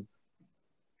in,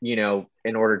 you know,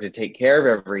 in order to take care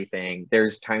of everything.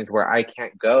 There's times where I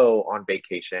can't go on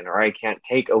vacation, or I can't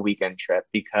take a weekend trip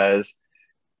because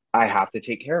I have to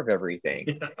take care of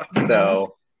everything.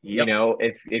 So, you know,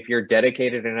 if you're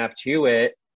dedicated enough to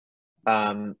it,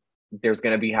 there's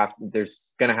going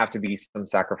to have to be some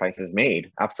sacrifices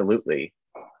made. Absolutely.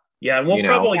 Yeah, and we'll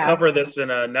probably cover this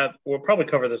in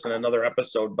another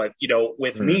episode. But, you know,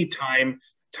 with me, time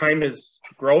is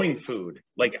growing food.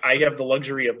 Like, I have the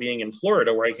luxury of being in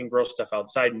Florida, where I can grow stuff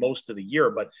outside most of the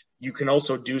year, but you can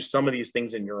also do some of these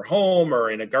things in your home or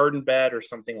in a garden bed or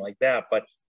something like that. But,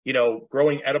 you know,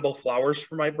 growing edible flowers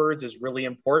for my birds is really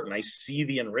important. I see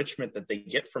the enrichment that they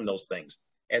get from those things.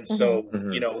 And so,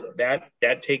 you know,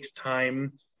 that takes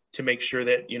time to make sure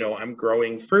that, you know, I'm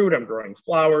growing fruit, I'm growing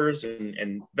flowers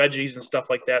and veggies and stuff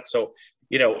like that. So,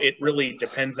 you know, it really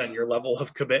depends on your level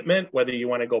of commitment, whether you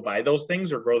want to go buy those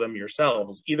things or grow them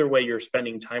yourselves. Either way, you're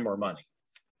spending time or money.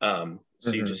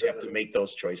 So you just have to make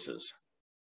those choices.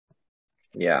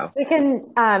 Yeah. We can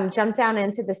jump down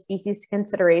into the species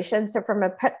consideration. So from a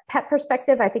pet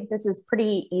perspective, I think this is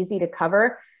pretty easy to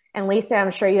cover. And Lisa,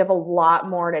 I'm sure you have a lot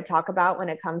more to talk about when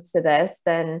it comes to this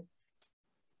than,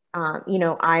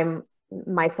 I'm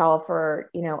myself or,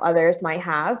 others might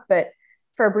have. But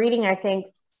for breeding, I think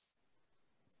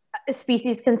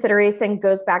species consideration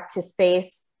goes back to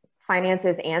space,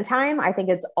 finances, and time. I think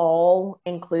it's all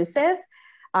inclusive.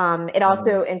 It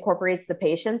also incorporates the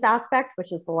patience aspect,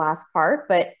 which is the last part.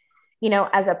 But,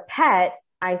 as a pet,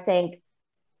 I think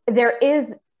there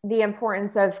is the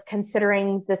importance of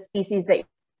considering the species that you're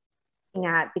looking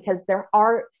at, because there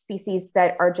are species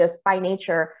that are just by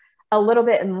nature a little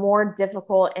bit more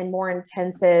difficult and more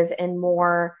intensive and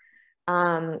more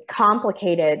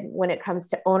complicated when it comes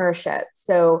to ownership.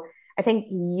 So I think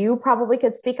you probably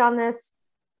could speak on this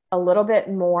a little bit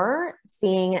more,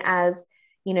 seeing as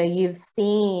you've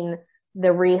seen the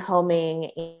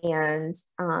rehoming and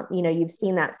you've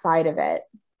seen that side of it.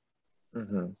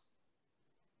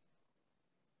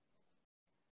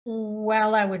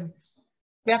 Well, I would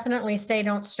definitely say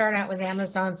don't start out with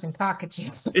Amazons and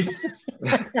cockatoos.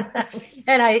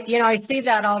 And I see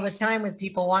that all the time with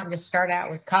people wanting to start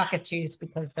out with cockatoos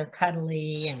because they're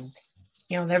cuddly and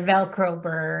they're Velcro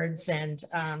birds, and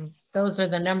those are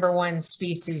the #1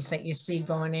 species that you see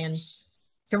going in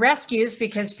to rescues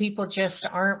because people just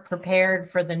aren't prepared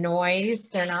for the noise.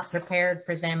 They're not prepared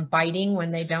for them biting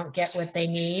when they don't get what they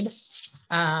need.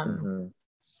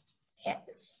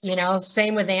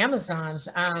 Same with Amazons.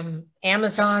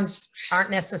 Amazons aren't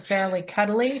necessarily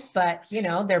cuddly, but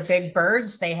they're big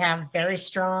birds. They have very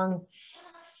strong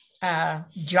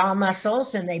jaw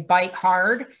muscles and they bite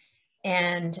hard.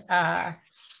 And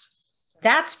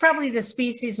that's probably the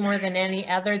species more than any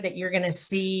other that you're going to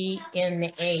see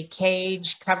in a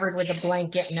cage covered with a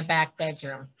blanket in a back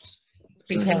bedroom,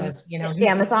 because the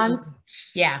Amazons.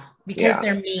 Because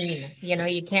they're mean.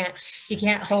 You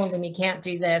can't hold them, you can't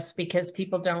do this, because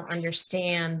people don't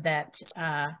understand that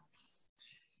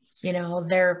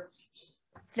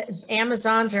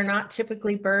Amazons are not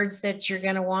typically birds that you're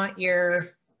going to want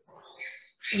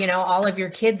all of your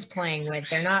kids playing with.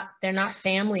 They're not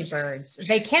family birds.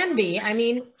 They can be. I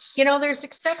mean, there's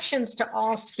exceptions to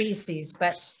all species,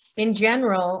 but in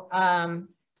general,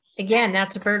 again,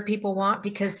 that's a bird people want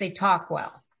because they talk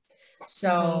well.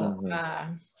 So,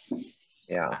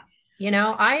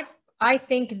 I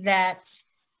think that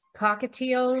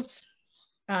cockatiels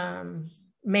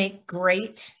make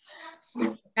great.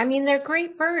 I mean, they're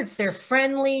great birds. They're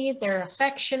friendly. They're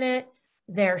affectionate.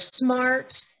 They're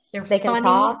smart. They can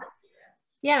talk.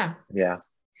 Yeah.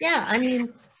 I mean,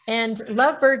 and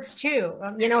lovebirds too.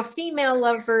 Female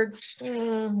lovebirds,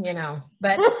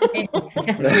 but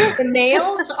the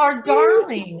males are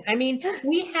darling. I mean,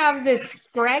 we have this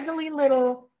scraggly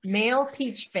little male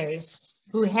peach face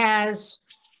who has,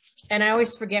 and I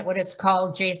always forget what it's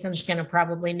called. Jason's going to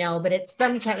probably know, but it's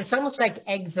it's almost like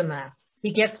eczema.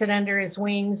 He gets it under his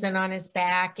wings and on his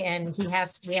back, and we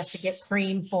have to get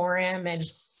cream for him. And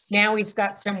now he's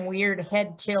got some weird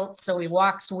head tilt, so he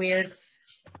walks weird.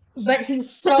 But he's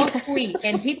so sweet,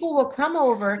 and people will come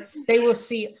over. They will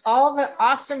see all the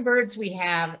awesome birds we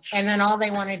have, and then all they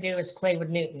want to do is play with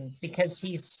Newton because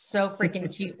he's so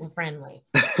freaking cute and friendly.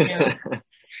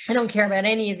 I don't care about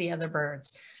any of the other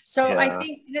birds. So I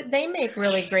think that they make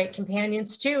really great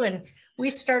companions too. And we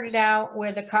started out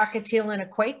with a cockatiel and a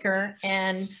Quaker,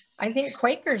 and I think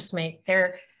Quakers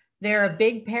they're a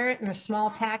big parrot in a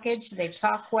small package. They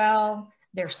talk well.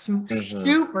 They're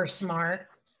super smart.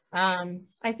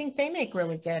 I think they make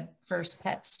really good first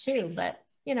pets too, but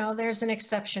there's an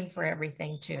exception for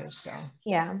everything too. So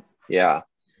yeah,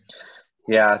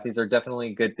 these are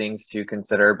definitely good things to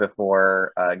consider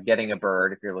before getting a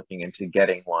bird. If you're looking into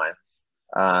getting one,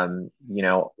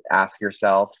 ask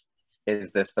yourself,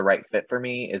 is this the right fit for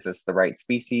me? Is this the right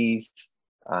species?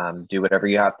 Do whatever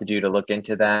you have to do to look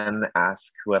into them.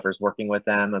 Ask whoever's working with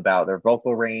them about their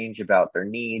vocal range, about their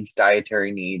needs,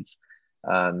 dietary needs.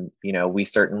 I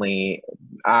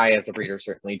as a breeder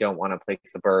certainly don't want to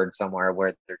place a bird somewhere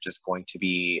where they're just going to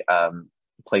be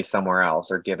placed somewhere else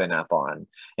or given up on.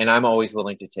 And I'm always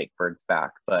willing to take birds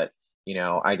back, but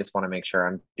I just want to make sure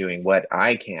I'm doing what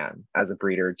I can as a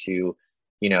breeder to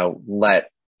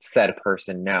let said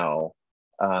person know,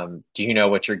 do you know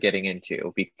what you're getting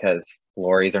into? Because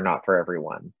lorries are not for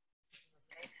everyone.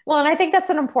 Well, and I think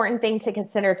that's an important thing to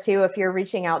consider too, if you're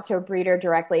reaching out to a breeder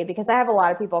directly, because I have a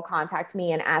lot of people contact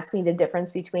me and ask me the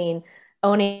difference between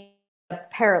owning a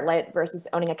parrotlet versus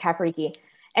owning a cacariki.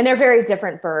 And they're very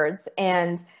different birds.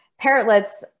 And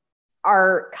parrotlets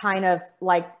are kind of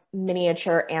like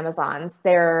miniature Amazons.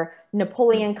 They're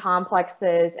Napoleon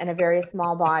complexes in a very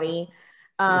small body.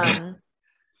 I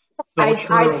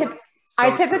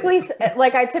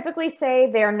typically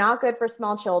say they're not good for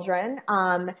small children.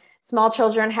 Small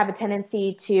children have a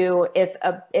tendency to, if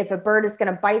a bird is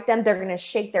going to bite them, they're going to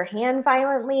shake their hand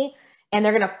violently and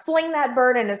they're going to fling that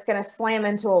bird and it's going to slam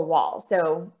into a wall.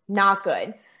 So not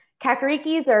good.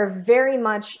 Kakarikis are very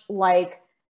much like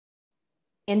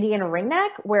Indian ringneck,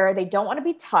 where they don't want to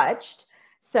be touched.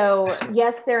 So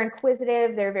yes, they're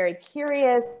inquisitive. They're very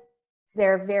curious.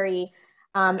 They're very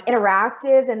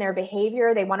interactive in their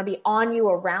behavior. They want to be on you,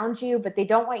 around you, but they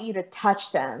don't want you to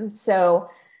touch them. So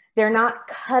they're not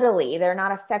cuddly. They're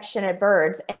not affectionate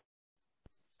birds.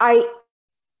 I get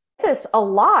this a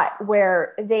lot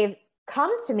where they've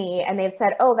come to me and they've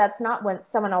said, oh, that's not what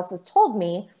someone else has told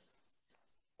me.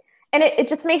 And it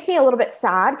just makes me a little bit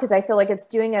sad, because I feel like it's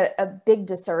doing a big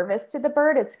disservice to the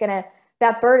bird.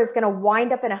 That bird is going to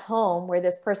wind up in a home where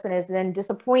this person is then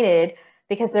disappointed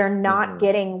because they're not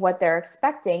getting what they're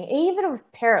expecting. Even with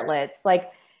parrotlets,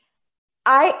 like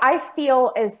I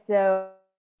feel as though,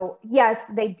 yes,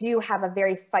 they do have a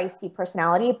very feisty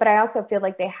personality, but I also feel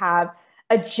like they have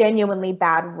a genuinely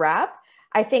bad rep.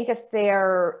 I think if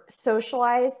they're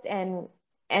socialized and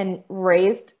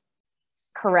raised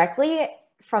correctly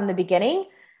from the beginning,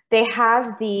 they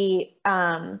have the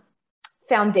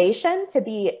foundation to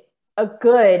be a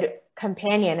good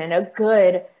companion and a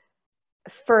good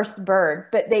first bird,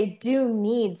 but they do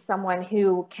need someone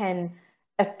who can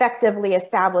effectively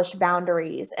establish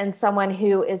boundaries and someone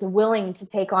who is willing to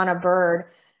take on a bird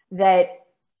that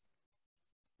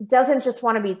doesn't just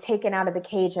want to be taken out of the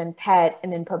cage and pet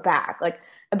and then put back. Like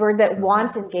a bird that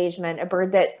wants engagement, a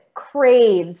bird that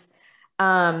craves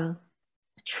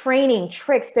training,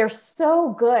 tricks. They're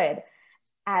so good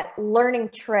at learning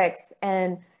tricks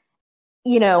and,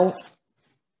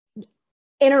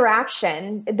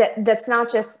 interaction that's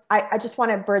not just, I just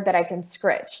want a bird that I can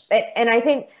scritch. And I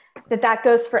think that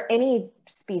goes for any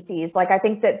species. Like, I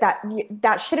think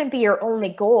that shouldn't be your only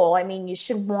goal. I mean, you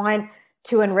should want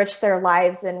to enrich their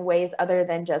lives in ways other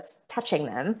than just touching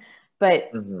them.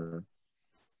 But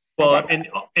well,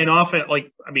 and often,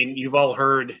 like, I mean, you've all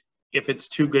heard, if it's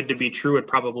too good to be true, it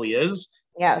probably is.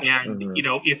 Yes. And,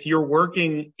 if you're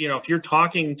working, if you're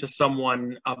talking to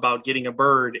someone about getting a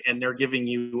bird and they're giving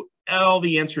you all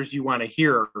the answers you want to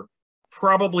hear,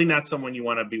 probably not someone you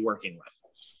want to be working with.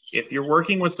 If you're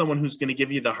working with someone who's going to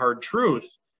give you the hard truth,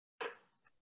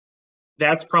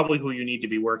 that's probably who you need to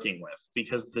be working with,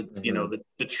 because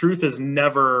the truth is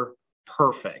never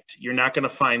perfect. You're not going to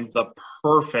find the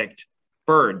perfect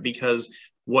bird, because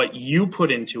what you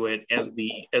put into it as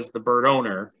the bird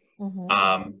owner,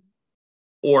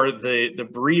 or the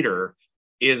breeder,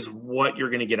 is what you're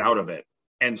going to get out of it.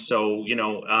 And so,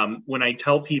 when I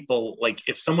tell people, like,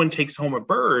 if someone takes home a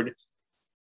bird,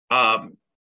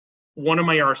 one of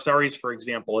my Arsaris, for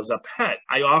example, is a pet.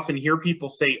 I often hear people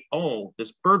say, oh,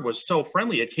 this bird was so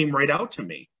friendly, it came right out to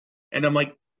me. And I'm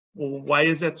like, well, why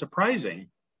is that surprising?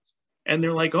 And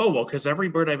they're like, oh, well, because every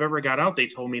bird I've ever got out, they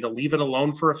told me to leave it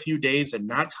alone for a few days and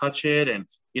not touch it. And,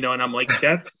 and I'm like,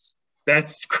 that's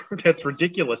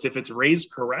ridiculous. If it's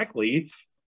raised correctly,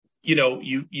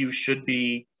 you should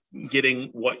be getting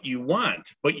what you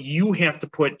want, but you have to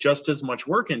put just as much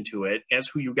work into it as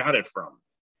who you got it from.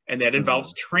 And that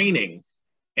involves training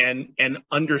and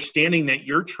understanding that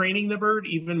you're training the bird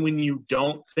even when you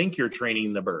don't think you're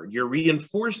training the bird. You're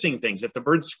reinforcing things. If the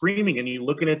bird's screaming and you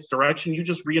look in its direction, you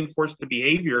just reinforce the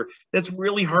behavior. That's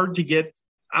really hard to get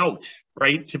out,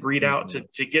 right? To breed out,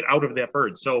 to get out of that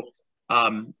bird. So,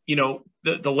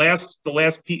 the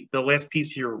last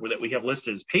piece here that we have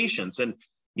listed is patience. And,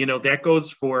 that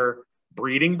goes for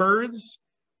breeding birds,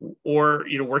 or,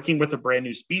 working with a brand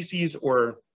new species,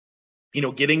 or,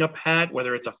 getting a pet,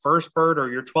 whether it's a first bird or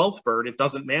your 12th bird, it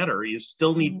doesn't matter. You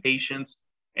still need patience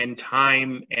and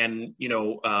time and,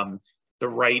 the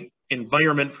right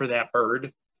environment for that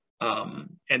bird.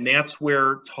 And that's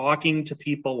where talking to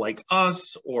people like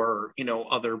us, or,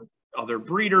 other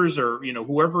breeders, or,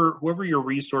 whoever your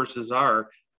resources are,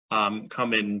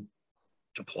 come in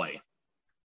to play.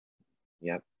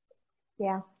 Yep.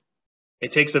 Yeah.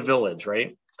 It takes a village,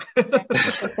 right? It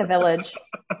takes a village.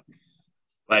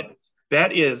 But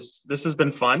this has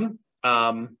been fun.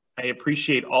 I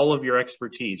appreciate all of your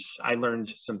expertise. I learned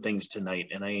some things tonight,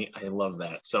 and I love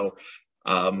that. So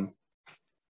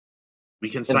we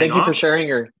can sign off. Thank you for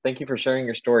sharing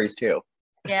your stories too.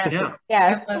 Yes.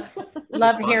 Yes.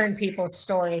 Love hearing people's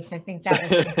stories. I think that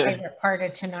was my favorite part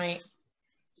of tonight.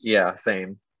 Yeah,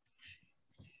 same.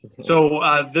 So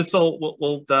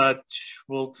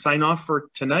we'll sign off for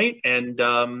tonight, and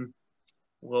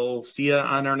we'll see you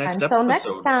on our next Until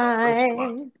episode. next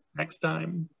time. Next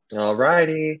time. All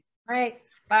righty. All right.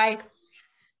 Bye.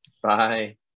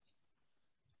 Bye.